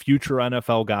future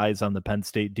NFL guys on the Penn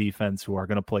State defense who are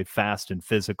going to play fast and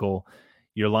physical.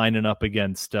 You're lining up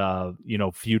against,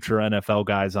 future NFL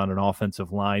guys on an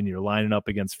offensive line. You're lining up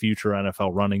against future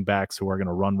NFL running backs who are going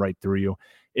to run right through you.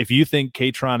 If you think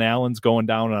Katron Allen's going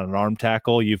down on an arm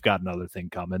tackle, you've got another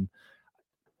thing coming.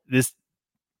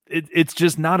 It's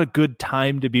just not a good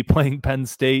time to be playing Penn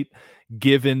State,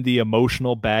 given the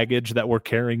emotional baggage that we're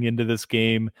carrying into this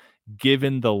game,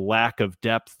 given the lack of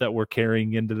depth that we're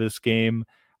carrying into this game.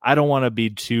 I don't want to be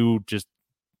too just,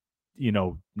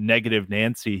 negative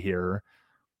Nancy here,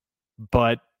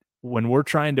 but when we're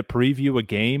trying to preview a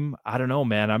game, I don't know,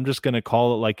 man. I'm just going to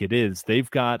call it like it is. They've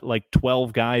got like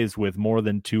 12 guys with more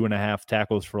than 2.5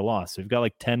 tackles for loss. They've got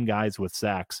like 10 guys with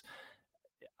sacks.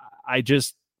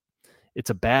 It's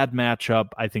a bad matchup.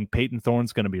 I think Peyton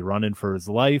Thorne's going to be running for his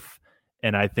life.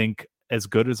 And I think as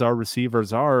good as our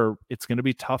receivers are, it's going to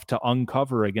be tough to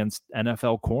uncover against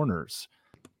NFL corners.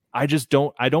 I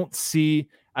don't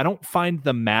find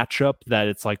the matchup that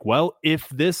it's like, well, if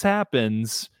this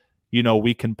happens,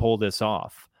 we can pull this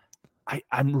off.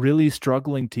 I'm really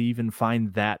struggling to even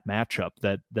find that matchup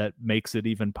that makes it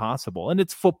even possible. And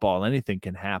it's football. Anything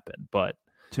can happen. But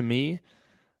to me,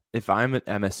 if I'm an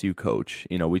MSU coach,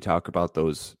 we talk about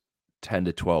those 10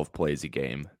 to 12 plays a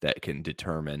game that can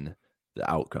determine the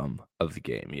outcome of the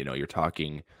game. You're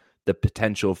talking the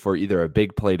potential for either a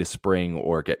big play to spring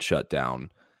or get shut down,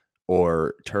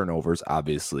 or turnovers,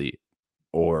 obviously,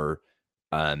 or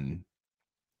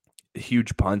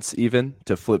huge punts even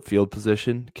to flip field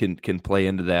position can play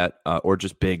into that, or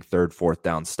just big third, fourth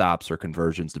down stops or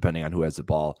conversions, depending on who has the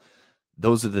ball.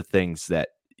 Those are the things that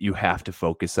you have to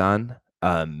focus on,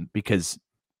 because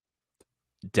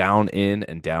down in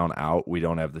and down out, we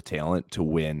don't have the talent to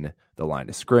win the line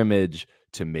of scrimmage,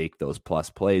 to make those plus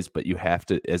plays. But you have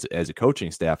to, as a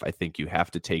coaching staff, I think you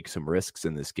have to take some risks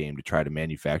in this game to try to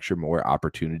manufacture more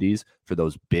opportunities for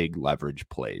those big leverage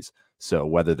plays. So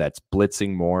whether that's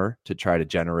blitzing more to try to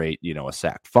generate, a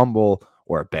sack fumble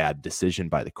or a bad decision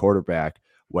by the quarterback,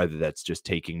 whether that's just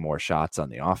taking more shots on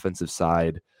the offensive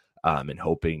side, and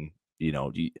hoping,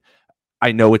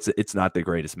 I know it's not the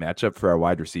greatest matchup for our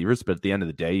wide receivers, but at the end of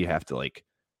the day, you have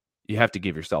to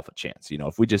give yourself a chance.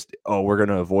 If we just, we're going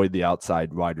to avoid the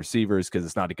outside wide receivers because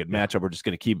it's not a good matchup, we're just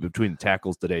going to keep it between the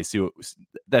tackles today.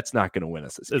 That's not going to win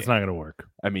us this game. It's not going to work.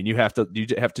 I mean, you have to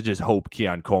just hope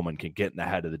Keon Coleman can get in the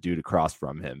head of the dude across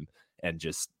from him and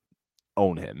just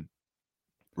own him.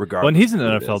 Regardless. Well, and he's an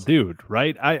NFL dude,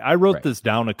 right? I wrote this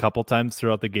down a couple times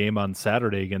throughout the game on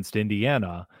Saturday against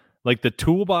Indiana. Like, the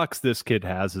toolbox this kid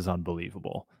has is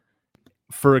unbelievable.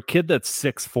 For a kid that's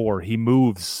 6'4", he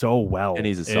moves so well. And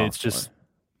he's a sophomore. It's just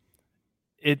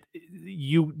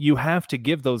you have to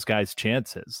give those guys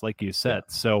chances, like you said.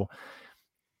 Yeah. So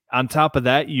on top of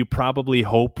that, you probably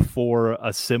hope for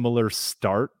a similar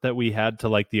start that we had to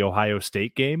like the Ohio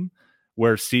State game,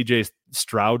 where CJ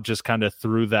Stroud just kind of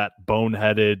threw that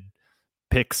boneheaded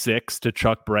pick six to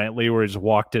Chuck Brantley where he just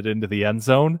walked it into the end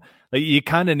zone. Like, you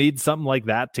kind of need something like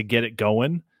that to get it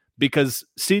going, because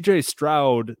CJ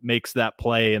Stroud makes that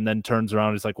play and then turns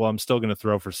around. He's like, well, I'm still going to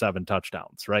throw for 7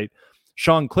 touchdowns, right?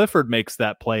 Sean Clifford makes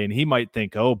that play and he might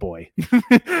think, oh boy,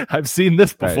 I've seen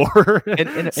this before. Right.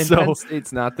 And so, Penn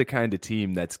State's not the kind of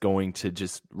team that's going to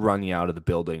just run you out of the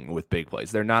building with big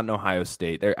plays. They're not an Ohio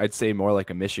State. I'd say more like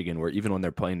a Michigan, where even when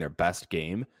they're playing their best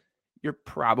game, you're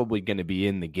probably going to be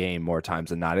in the game more times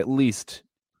than not, at least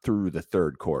through the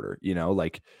third quarter.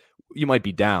 Like, you might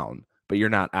be down, but you're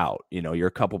not out. You're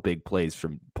a couple big plays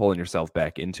from pulling yourself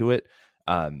back into it.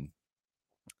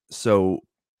 So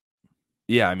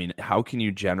yeah, I mean, how can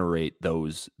you generate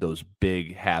those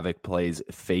big havoc plays,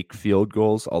 fake field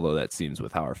goals? Although that seems,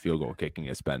 with how our field goal kicking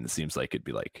has been, it seems like it'd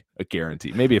be like a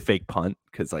guarantee. Maybe a fake punt,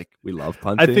 because like we love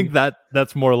punting. I think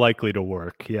that's more likely to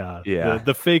work. Yeah.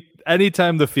 The fake,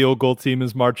 anytime the field goal team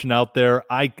is marching out there,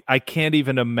 I can't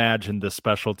even imagine the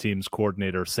special teams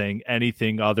coordinator saying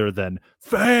anything other than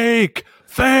fake.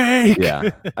 Yeah.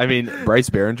 I mean, Bryce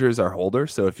Behringer is our holder,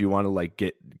 so if you want to like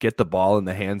get the ball in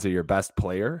the hands of your best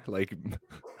player, like,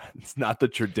 it's not the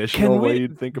traditional way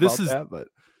you'd think about that, but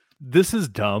this is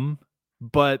dumb.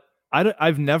 But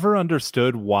I've never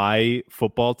understood why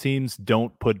football teams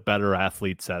don't put better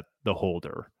athletes at the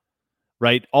holder,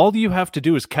 right? All you have to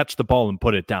do is catch the ball and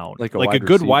put it down. Like a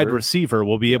good wide receiver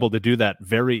will be able to do that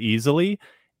very easily.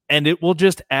 And it will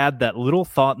just add that little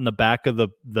thought in the back of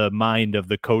the mind of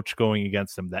the coach going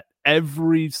against them that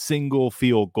every single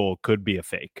field goal could be a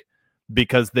fake,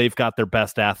 because they've got their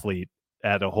best athlete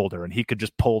at a holder and he could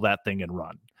just pull that thing and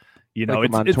run.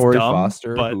 Like it's dumb,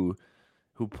 Foster, but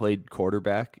who played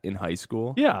quarterback in high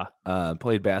school. Yeah.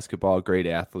 Played basketball, great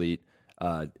athlete.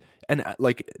 And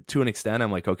like, to an extent,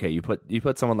 I'm like, okay, you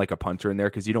put someone like a punter in there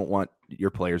because you don't want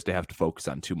your players to have to focus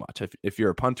on too much. If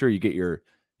you're a punter, you get your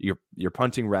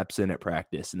punting reps in at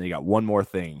practice, and they got one more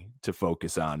thing to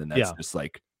focus on, and that's just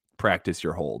like practice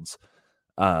your holds.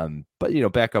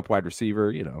 But backup wide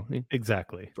receiver,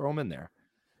 exactly, throw them in there.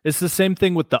 It's the same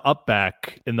thing with the up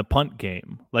back in the punt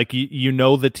game. Like,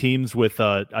 the teams with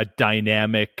a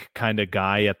dynamic kind of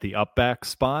guy at the up back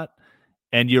spot,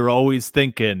 and you're always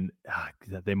thinking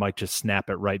that they might just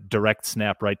direct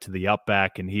snap right to the up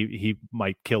back, and he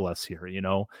might kill us here.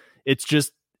 It's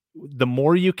just, the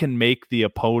more you can make the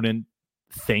opponent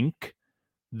think,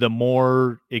 the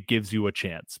more it gives you a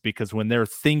chance, because when they're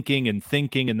thinking and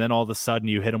then all of a sudden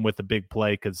you hit them with a big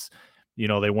play because, you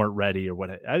know, they weren't ready or what.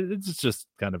 It's just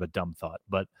kind of a dumb thought,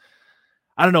 but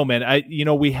I don't know, man.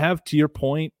 We have, to your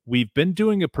point, we've been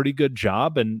doing a pretty good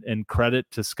job, and credit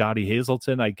to Scotty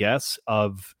Hazelton, I guess,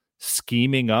 of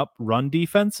scheming up run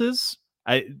defenses.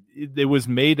 It was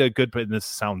made a good point, and this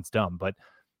sounds dumb, but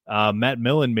Matt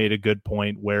Millen made a good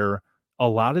point where a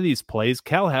lot of these plays,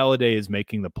 Cal Haladay is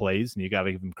making the plays, and you got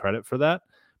to give him credit for that.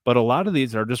 But a lot of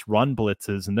these are just run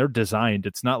blitzes, and they're designed.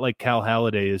 It's not like Cal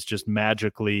Haladay is just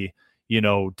magically,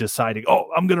 deciding, oh,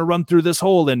 I'm going to run through this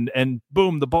hole and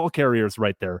boom, the ball carrier's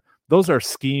right there. Those are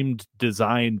schemed,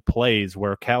 designed plays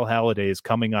where Cal Haladay is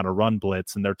coming on a run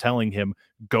blitz and they're telling him,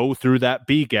 go through that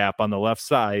B gap on the left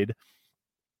side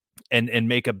and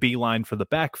make a beeline for the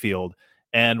backfield.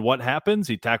 And what happens?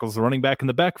 He tackles the running back in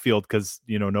the backfield because,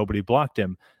 nobody blocked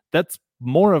him. That's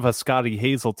more of a Scotty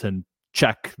Hazelton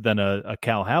check than a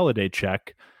Cal Haladay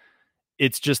check.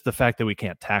 It's just the fact that we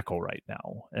can't tackle right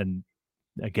now. And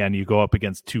again, you go up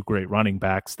against two great running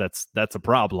backs. That's a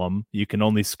problem. You can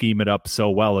only scheme it up so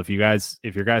well. If your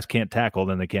guys can't tackle,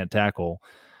 then they can't tackle.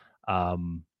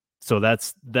 So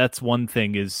that's one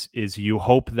thing is you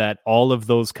hope that all of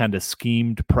those kind of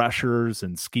schemed pressures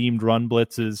and schemed run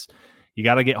blitzes, you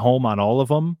got to get home on all of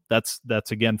them. That's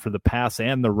again for the pass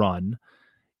and the run.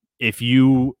 If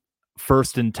you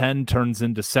 1st and 10 turns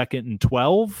into 2nd and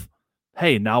 12,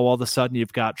 hey, now all of a sudden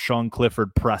you've got Sean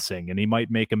Clifford pressing, and he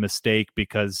might make a mistake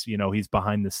because, he's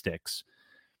behind the sticks.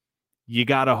 You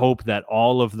got to hope that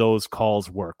all of those calls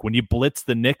work. When you blitz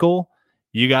the nickel,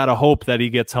 you got to hope that he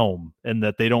gets home and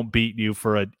that they don't beat you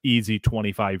for an easy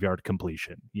 25-yard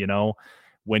completion.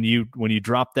 When you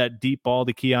drop that deep ball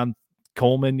to Keon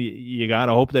Coleman, you got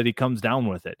to hope that he comes down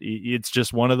with it. It's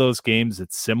just one of those games.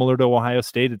 It's similar to Ohio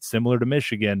State. It's similar to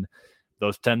Michigan.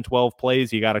 Those 10, 12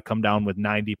 plays, you got to come down with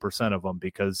 90% of them,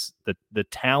 because the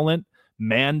talent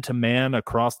man-to-man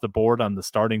across the board on the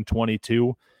starting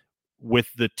 22 with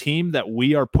the team that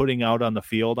we are putting out on the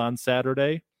field on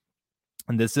Saturday,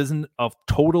 and this isn't a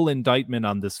total indictment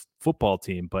on this football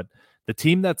team, but the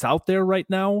team that's out there right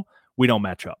now, we don't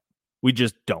match up. We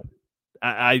just don't.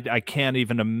 I can't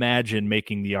even imagine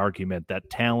making the argument that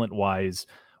talent-wise,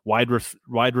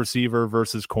 wide receiver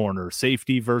versus corner,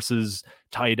 safety versus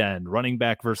tight end, running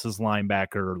back versus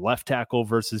linebacker, left tackle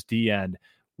versus D-end,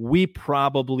 we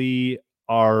probably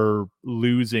are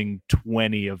losing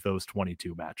 20 of those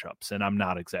 22 matchups, and I'm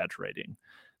not exaggerating.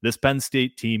 This Penn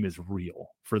State team is real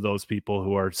for those people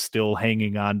who are still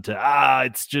hanging on to,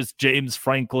 it's just James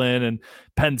Franklin and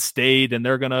Penn State, and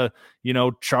they're going to,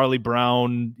 Charlie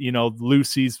Brown,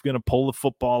 Lucy's going to pull the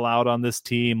football out on this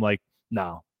team. Like,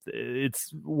 no,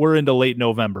 we're into late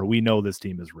November. We know this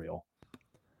team is real.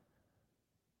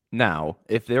 Now,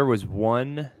 if there was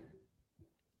one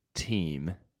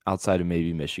team outside of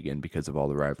maybe Michigan, because of all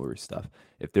the rivalry stuff,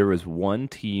 if there was one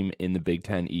team in the Big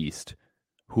Ten East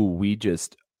who we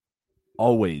just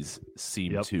always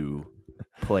seem to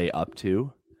play up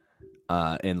to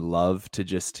and love to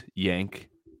just yank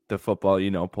the football,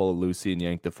 pull a Lucy and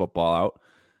yank the football out,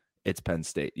 it's Penn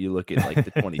State. You look at like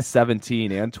the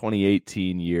 2017 and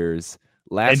 2018 years.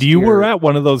 And you were at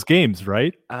one of those games,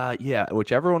 right? Yeah,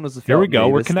 whichever one was the Here we go.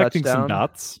 Davis We're connecting touchdown.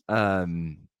 some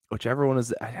dots. Whichever one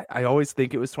was, I always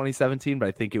think it was 2017, but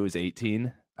I think it was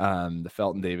 18. The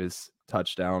Felton Davis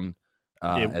touchdown.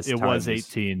 It was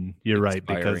 18. You're right,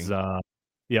 because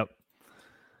yep.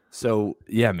 So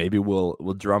yeah, maybe we'll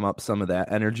drum up some of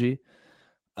that energy.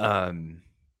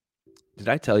 Did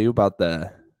I tell you about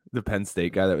the Penn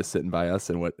State guy that was sitting by us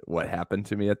and what happened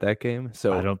to me at that game?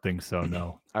 So I don't think so.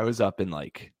 No, I was up in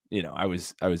I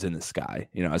was in the sky.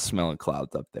 I was smelling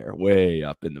clouds up there, way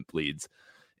up in the bleeds,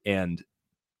 and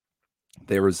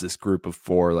there was this group of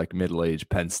 4 like middle-aged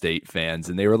Penn State fans,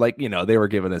 and they were like, they were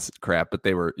giving us crap, but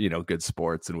they were, good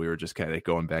sports, and we were just kind of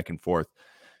going back and forth.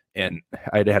 And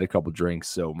I'd had a couple drinks,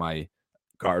 so my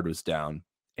guard was down,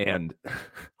 and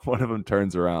one of them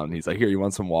turns around, and he's like, "Here, you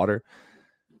want some water?"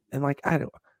 And like, I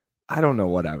don't know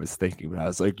what I was thinking, but I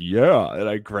was like, "Yeah," and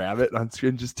I grab it, and I'm just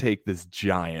gonna just take this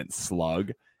giant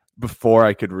slug. Before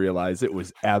I could realize it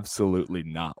was absolutely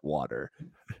not water,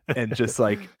 and just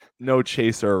like no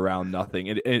chaser around, nothing.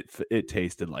 It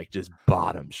tasted like just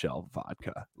bottom shelf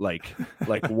vodka, like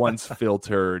once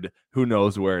filtered, who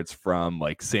knows where it's from,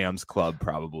 like Sam's Club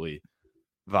probably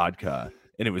vodka,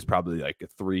 and it was probably like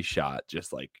a 3-shot,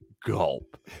 just like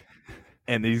gulp.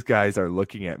 And these guys are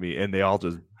looking at me, and they all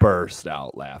just burst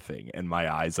out laughing, and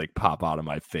my eyes like pop out of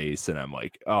my face, and I'm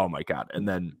like, oh my god. And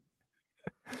then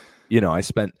I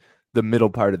spent the middle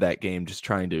part of that game, just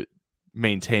trying to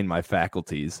maintain my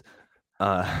faculties.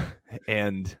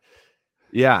 And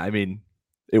yeah, I mean,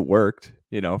 it worked,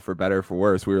 for better or for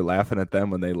worse. We were laughing at them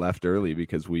when they left early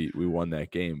because we won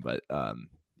that game. But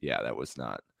yeah, that was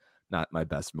not my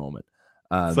best moment.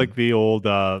 It's like the old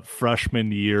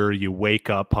freshman year, you wake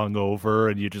up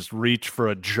hungover and you just reach for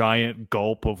a giant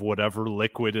gulp of whatever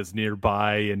liquid is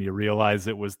nearby, and you realize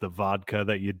it was the vodka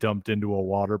that you dumped into a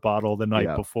water bottle the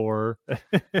night before.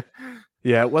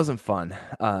 Yeah, it wasn't fun,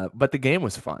 but the game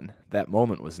was fun. That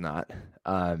moment was not.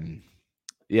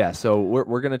 Yeah, so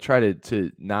we're going to try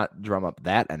to not drum up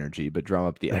that energy, but drum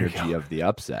up the energy of the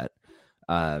upset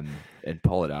and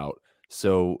pull it out.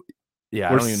 So,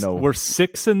 yeah, I don't even know. We're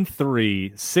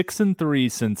 6-3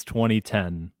 since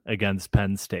 2010 against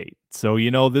Penn State. So,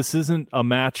 this isn't a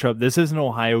matchup. This isn't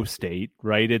Ohio State,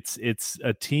 right? It's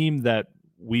a team that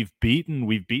we've beaten.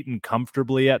 We've beaten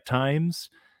comfortably at times.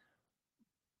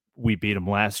 We beat them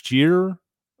last year.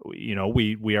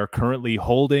 We are currently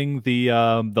holding the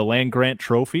Land Grant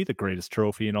Trophy, the greatest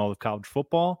trophy in all of college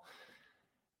football.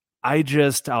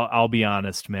 I'll be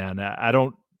honest, man. I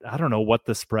don't know what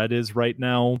the spread is right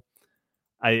now.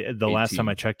 The 18. Last time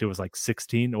I checked, it was like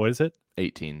 16. What is it?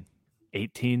 18.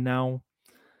 18 now.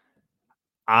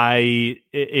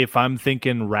 If I'm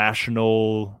thinking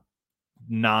rational,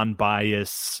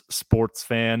 non-biased sports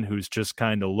fan who's just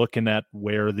kind of looking at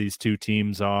where these two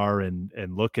teams are and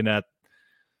looking at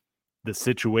the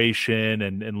situation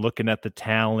and looking at the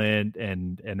talent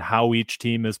and how each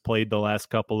team has played the last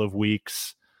couple of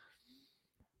weeks,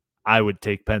 I would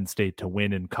take Penn State to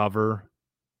win and cover.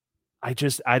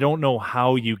 I don't know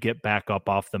how you get back up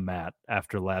off the mat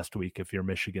after last week if you're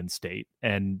Michigan State.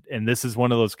 And this is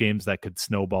one of those games that could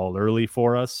snowball early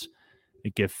for us.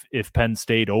 Like if Penn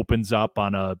State opens up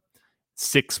on a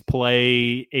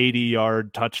 6-play,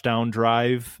 80-yard touchdown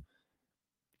drive,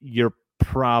 you're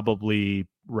probably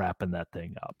wrapping that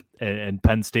thing up. And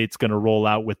Penn State's going to roll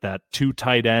out with that 2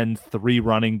 tight end, 3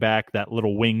 running back, that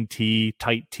little wing T,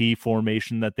 tight T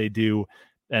formation that they do.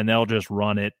 And they'll just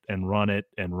run it and run it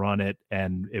and run it.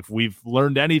 And if we've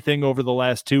learned anything over the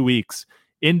last 2 weeks,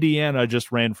 Indiana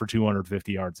just ran for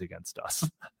 250 yards against us.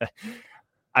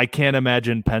 I can't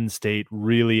imagine Penn State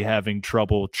really having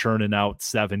trouble churning out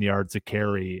 7 yards a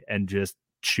carry and just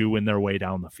chewing their way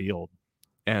down the field.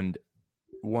 And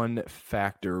one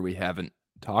factor we haven't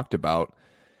talked about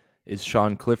is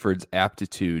Sean Clifford's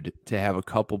aptitude to have a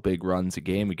couple big runs a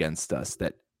game against us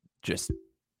that just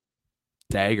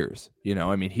daggers.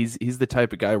 I mean, he's the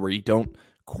type of guy where you don't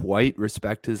quite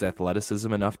respect his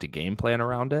athleticism enough to game plan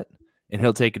around it, and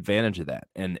he'll take advantage of that.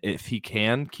 And if he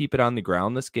can keep it on the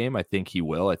ground this game, I think he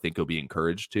will. I think he'll be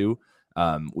encouraged to.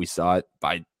 We saw it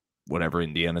by whatever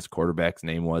Indiana's quarterback's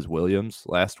name was, Williams,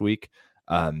 last week,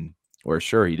 where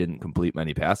sure, he didn't complete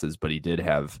many passes, but he did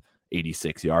have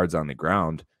 86 yards on the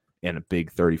ground and a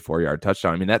big 34-yard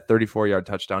touchdown. I mean, that 34-yard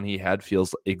touchdown he had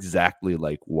feels exactly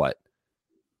like what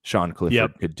Sean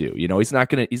Clifford could do. He's not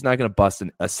gonna bust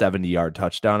a 70-yard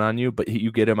touchdown on you, but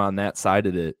you get him on that side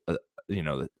of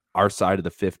the our side of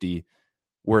the 50.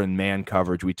 We're in man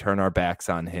coverage. We turn our backs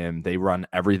on him. They run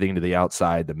everything to the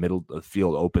outside. The middle of the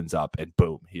field opens up, and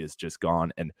boom, he is just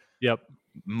gone. And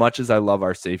much as I love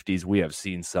our safeties, we have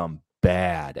seen some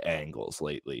bad angles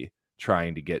lately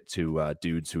trying to get to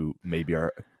dudes who maybe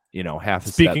are half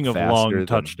a Speaking step of long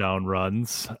touchdown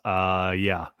runs,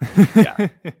 yeah.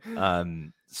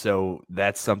 So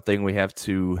that's something we have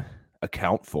to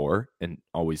account for and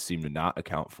always seem to not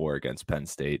account for against Penn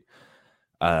State.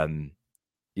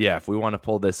 If we want to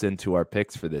pull this into our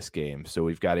picks for this game, so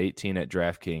we've got 18 at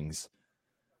DraftKings.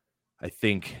 I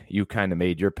think you kind of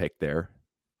made your pick there.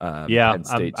 I'm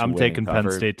taking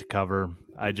Penn State to cover.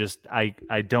 I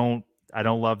don't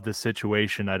love the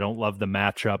situation. I don't love the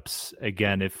matchups.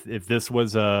 Again, if this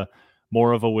was a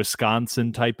more of a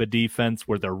Wisconsin type of defense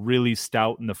where they're really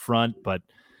stout in the front, but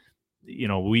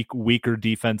weaker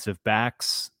defensive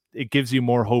backs, it gives you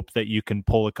more hope that you can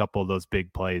pull a couple of those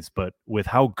big plays. But with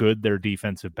how good their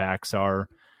defensive backs are,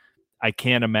 I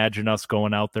can't imagine us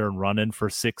going out there and running for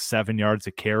 6-7 yards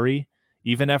a carry.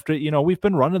 Even after, we've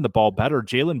been running the ball better.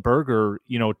 Jalen Berger,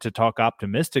 to talk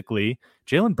optimistically,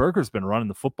 Jalen Berger's been running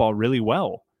the football really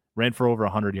well. Ran for over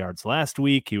 100 yards last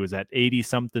week. He was at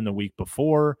 80-something the week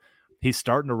before. He's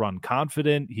starting to run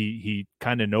confident. He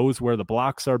kind of knows where the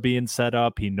blocks are being set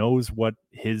up. He knows what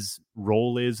his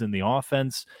role is in the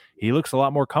offense. He looks a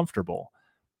lot more comfortable.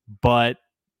 But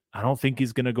I don't think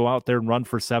he's going to go out there and run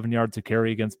for 7 yards a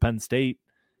carry against Penn State.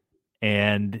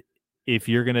 And if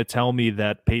you're going to tell me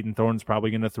that Peyton Thorne's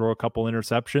probably going to throw a couple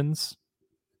interceptions,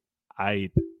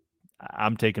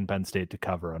 I'm taking Penn State to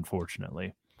cover,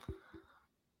 unfortunately.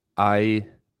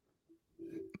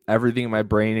 Everything in my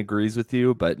brain agrees with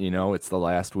you, but it's the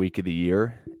last week of the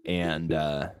year,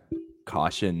 and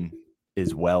caution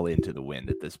is well into the wind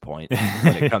at this point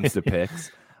when it comes to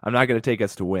picks. I'm not going to take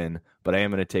us to win, but I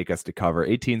am going to take us to cover.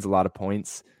 18's a lot of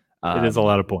points. It is a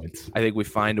lot of points. I think we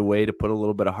find a way to put a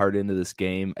little bit of heart into this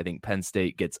game. I think Penn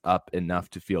State gets up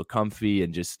enough to feel comfy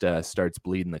and just starts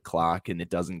bleeding the clock, and it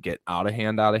doesn't get out of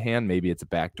hand. Maybe it's a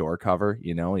backdoor cover.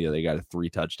 They got a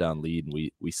 3-touchdown lead,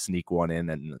 and we sneak one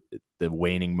in the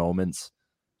waning moments.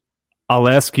 I'll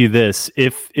ask you this.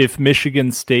 If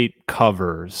Michigan State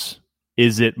covers,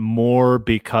 is it more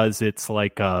because it's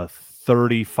like a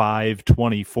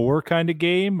 35-24 kind of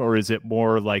game, or is it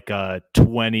more like a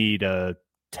 20-10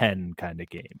 kind of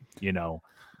game?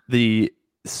 The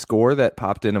score that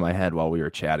popped into my head while we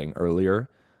were chatting earlier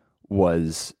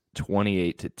was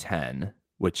 28-10,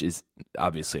 which is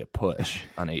obviously a push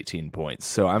on 18 points.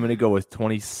 So I'm going to go with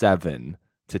 27-10.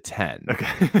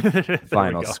 Okay.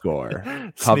 Final score.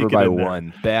 Cover by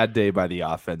 1. Bad day by the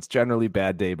offense. Generally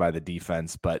bad day by the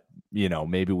defense, but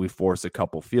maybe we force a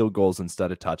couple field goals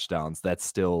instead of touchdowns. That's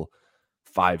still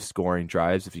 5 scoring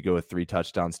drives. If you go with 3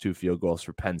 touchdowns, 2 field goals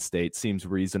for Penn State, seems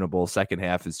reasonable. Second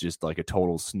half is just like a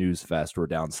total snooze fest. We're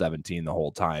down 17 the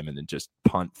whole time, and then just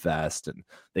punt fest. And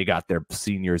they got their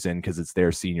seniors in because it's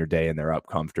their senior day, and they're up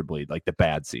comfortably, like the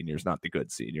bad seniors, not the good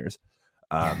seniors.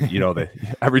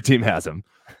 Every team has them.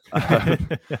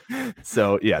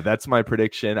 So yeah, that's my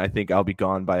prediction. I think I'll be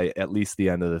gone by at least the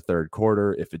end of the third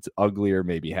quarter. If it's uglier,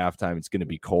 maybe halftime. It's going to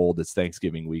be cold. It's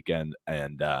Thanksgiving weekend,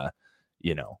 and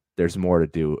there's more to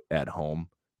do at home.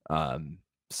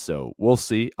 So we'll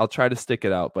see. I'll try to stick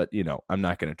it out, but I'm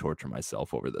not going to torture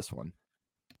myself over this one.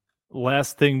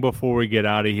 Last thing before we get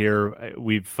out of here,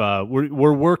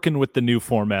 we're working with the new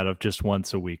format of just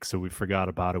once a week, so we forgot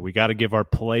about it. We got to give our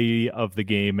play of the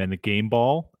game and the game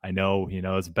ball. I know,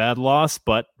 it's a bad loss,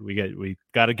 but we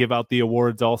got to give out the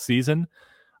awards all season.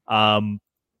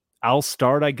 I'll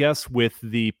start, I guess, with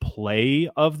the play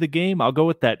of the game. I'll go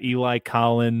with that Eli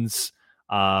Collins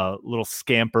little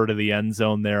scamper to the end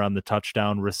zone there on the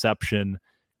touchdown reception.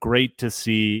 Great to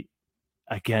see.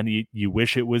 Again, you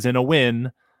wish it was in a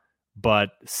win, but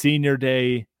senior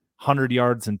day, 100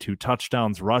 yards and 2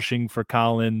 touchdowns rushing for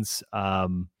Collins. 4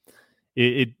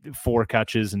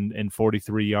 catches and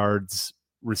 43 yards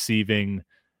receiving. It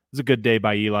was a good day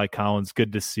by Eli Collins.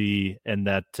 Good to see. And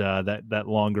that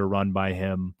longer run by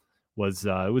him was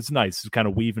nice. He was kind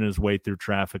of weaving his way through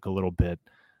traffic a little bit.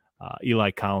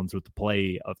 Eli Collins with the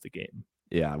play of the game.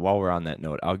 Yeah, while we're on that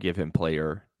note, I'll give him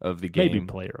player of the game. Maybe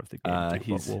player of the game.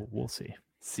 We'll see.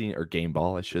 Or game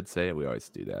ball, I should say. We always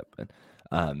do that, but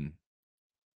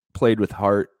played with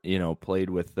heart.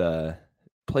 Played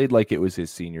like it was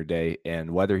his senior day. And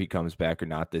whether he comes back or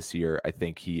not this year, I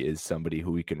think he is somebody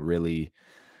who we can really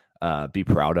be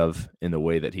proud of in the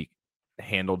way that he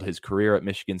handled his career at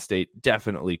Michigan State.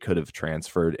 Definitely could have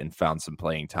transferred and found some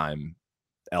playing time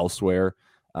elsewhere,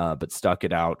 but stuck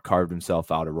it out, carved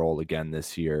himself out a role again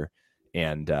this year,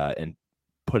 and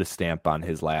put a stamp on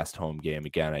his last home game.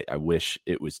 Again, I wish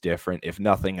it was different, if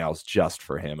nothing else, just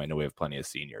for him. I know we have plenty of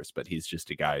seniors, but he's just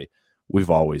a guy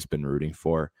we've always been rooting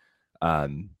for.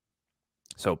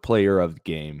 So player of the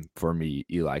game for me,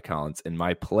 Eli Collins. And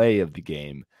my play of the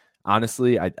game,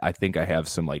 honestly, I think I have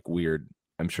some weird,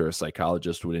 I'm sure a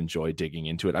psychologist would enjoy digging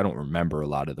into it. I don't remember a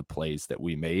lot of the plays that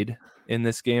we made in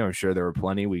this game. I'm sure there were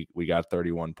plenty. We got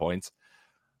 31 points.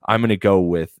 I'm going to go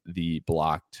with the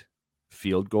blocked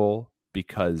field goal,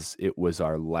 because it was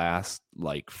our last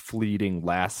fleeting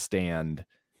last stand,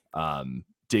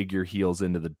 dig your heels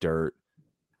into the dirt.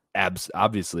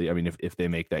 Obviously, I mean, if they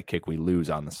make that kick, we lose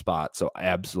on the spot. So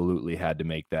absolutely had to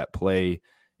make that play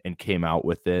and came out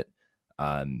with it.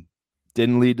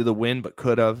 Didn't lead to the win, but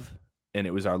could have. And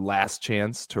it was our last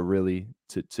chance to really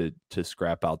to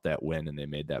scrap out that win, and they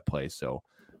made that play. So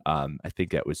I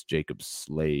think that was Jacob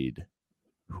Slade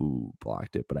who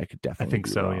blocked it, but I could definitely. I think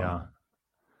so, wrong. Yeah.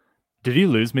 Did you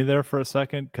lose me there for a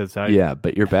second? Yeah,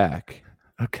 but you're back.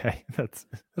 Okay, that's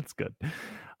good.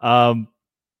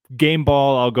 Game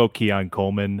ball, I'll go Keon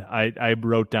Coleman. I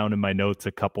wrote down in my notes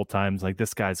a couple times,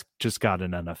 this guy's just got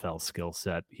an NFL skill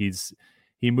set.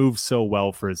 He moves so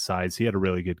well for his size. He had a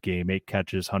really good game, 8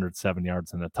 catches, 107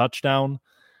 yards, and a touchdown.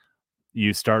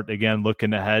 You start, again,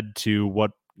 looking ahead to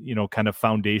what, kind of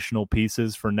foundational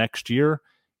pieces for next year.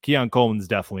 Keon Coleman's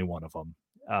definitely one of them.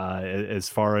 As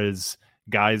far as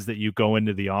guys that you go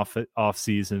into the off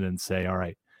season and say, all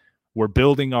right, we're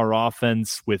building our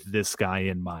offense with this guy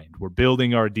in mind. We're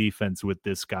building our defense with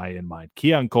this guy in mind.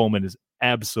 Keon Coleman is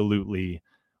absolutely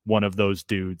one of those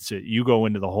dudes. You go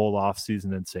into the whole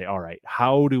offseason and say, all right,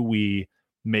 how do we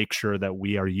make sure that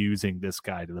we are using this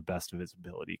guy to the best of his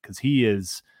ability, because he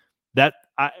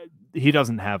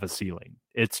doesn't have a ceiling.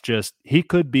 It's just he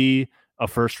could be a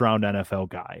first-round NFL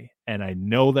guy, and I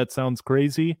know that sounds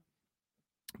crazy,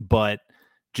 but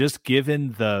just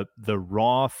given the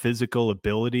raw physical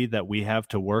ability that we have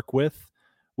to work with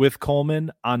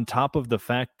Coleman, on top of the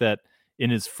fact that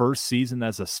in his first season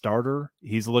as a starter,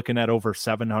 he's looking at over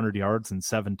 700 yards and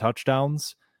 7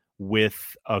 touchdowns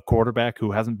with a quarterback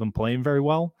who hasn't been playing very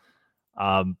well.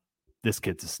 This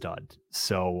kid's a stud.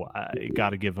 So I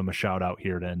got to give him a shout out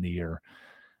here to end the year.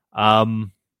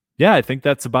 Yeah, I think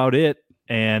that's about it.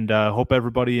 And hope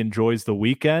everybody enjoys the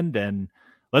weekend, and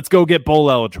let's go get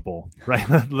bowl eligible,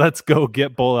 right? Let's go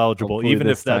get bowl eligible. Hopefully even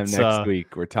if that's next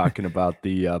week, we're talking about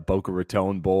the Boca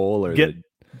Raton Bowl or the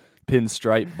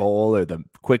Pinstripe Bowl or the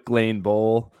Quick Lane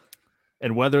Bowl.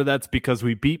 And whether that's because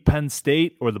we beat Penn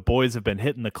State or the boys have been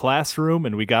hitting the classroom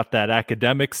and we got that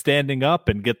academic standing up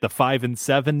and get the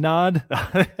 5-7 nod,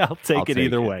 I'll take it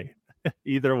either way.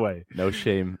 Either way. No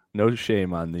shame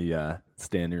on the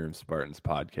Standing Room Spartans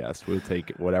podcast. We'll take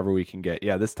whatever we can get.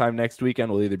 Yeah, this time next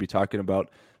weekend we'll either be talking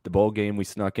about the bowl game we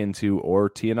snuck into or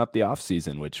teeing up the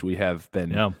offseason, which we have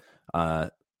been, I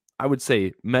would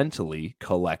say, mentally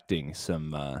collecting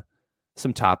some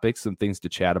topics, some things to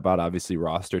chat about. Obviously,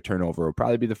 roster turnover will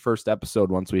probably be the first episode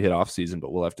once we hit offseason,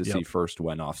 but we'll have to see first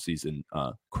when offseason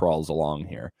crawls along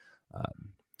here.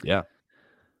 Yeah.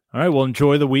 All right, well,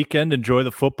 enjoy the weekend. Enjoy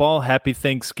the football. Happy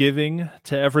Thanksgiving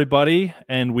to everybody,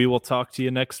 and we will talk to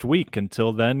you next week.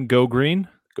 Until then, go green.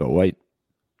 Go white.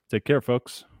 Take care,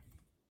 folks.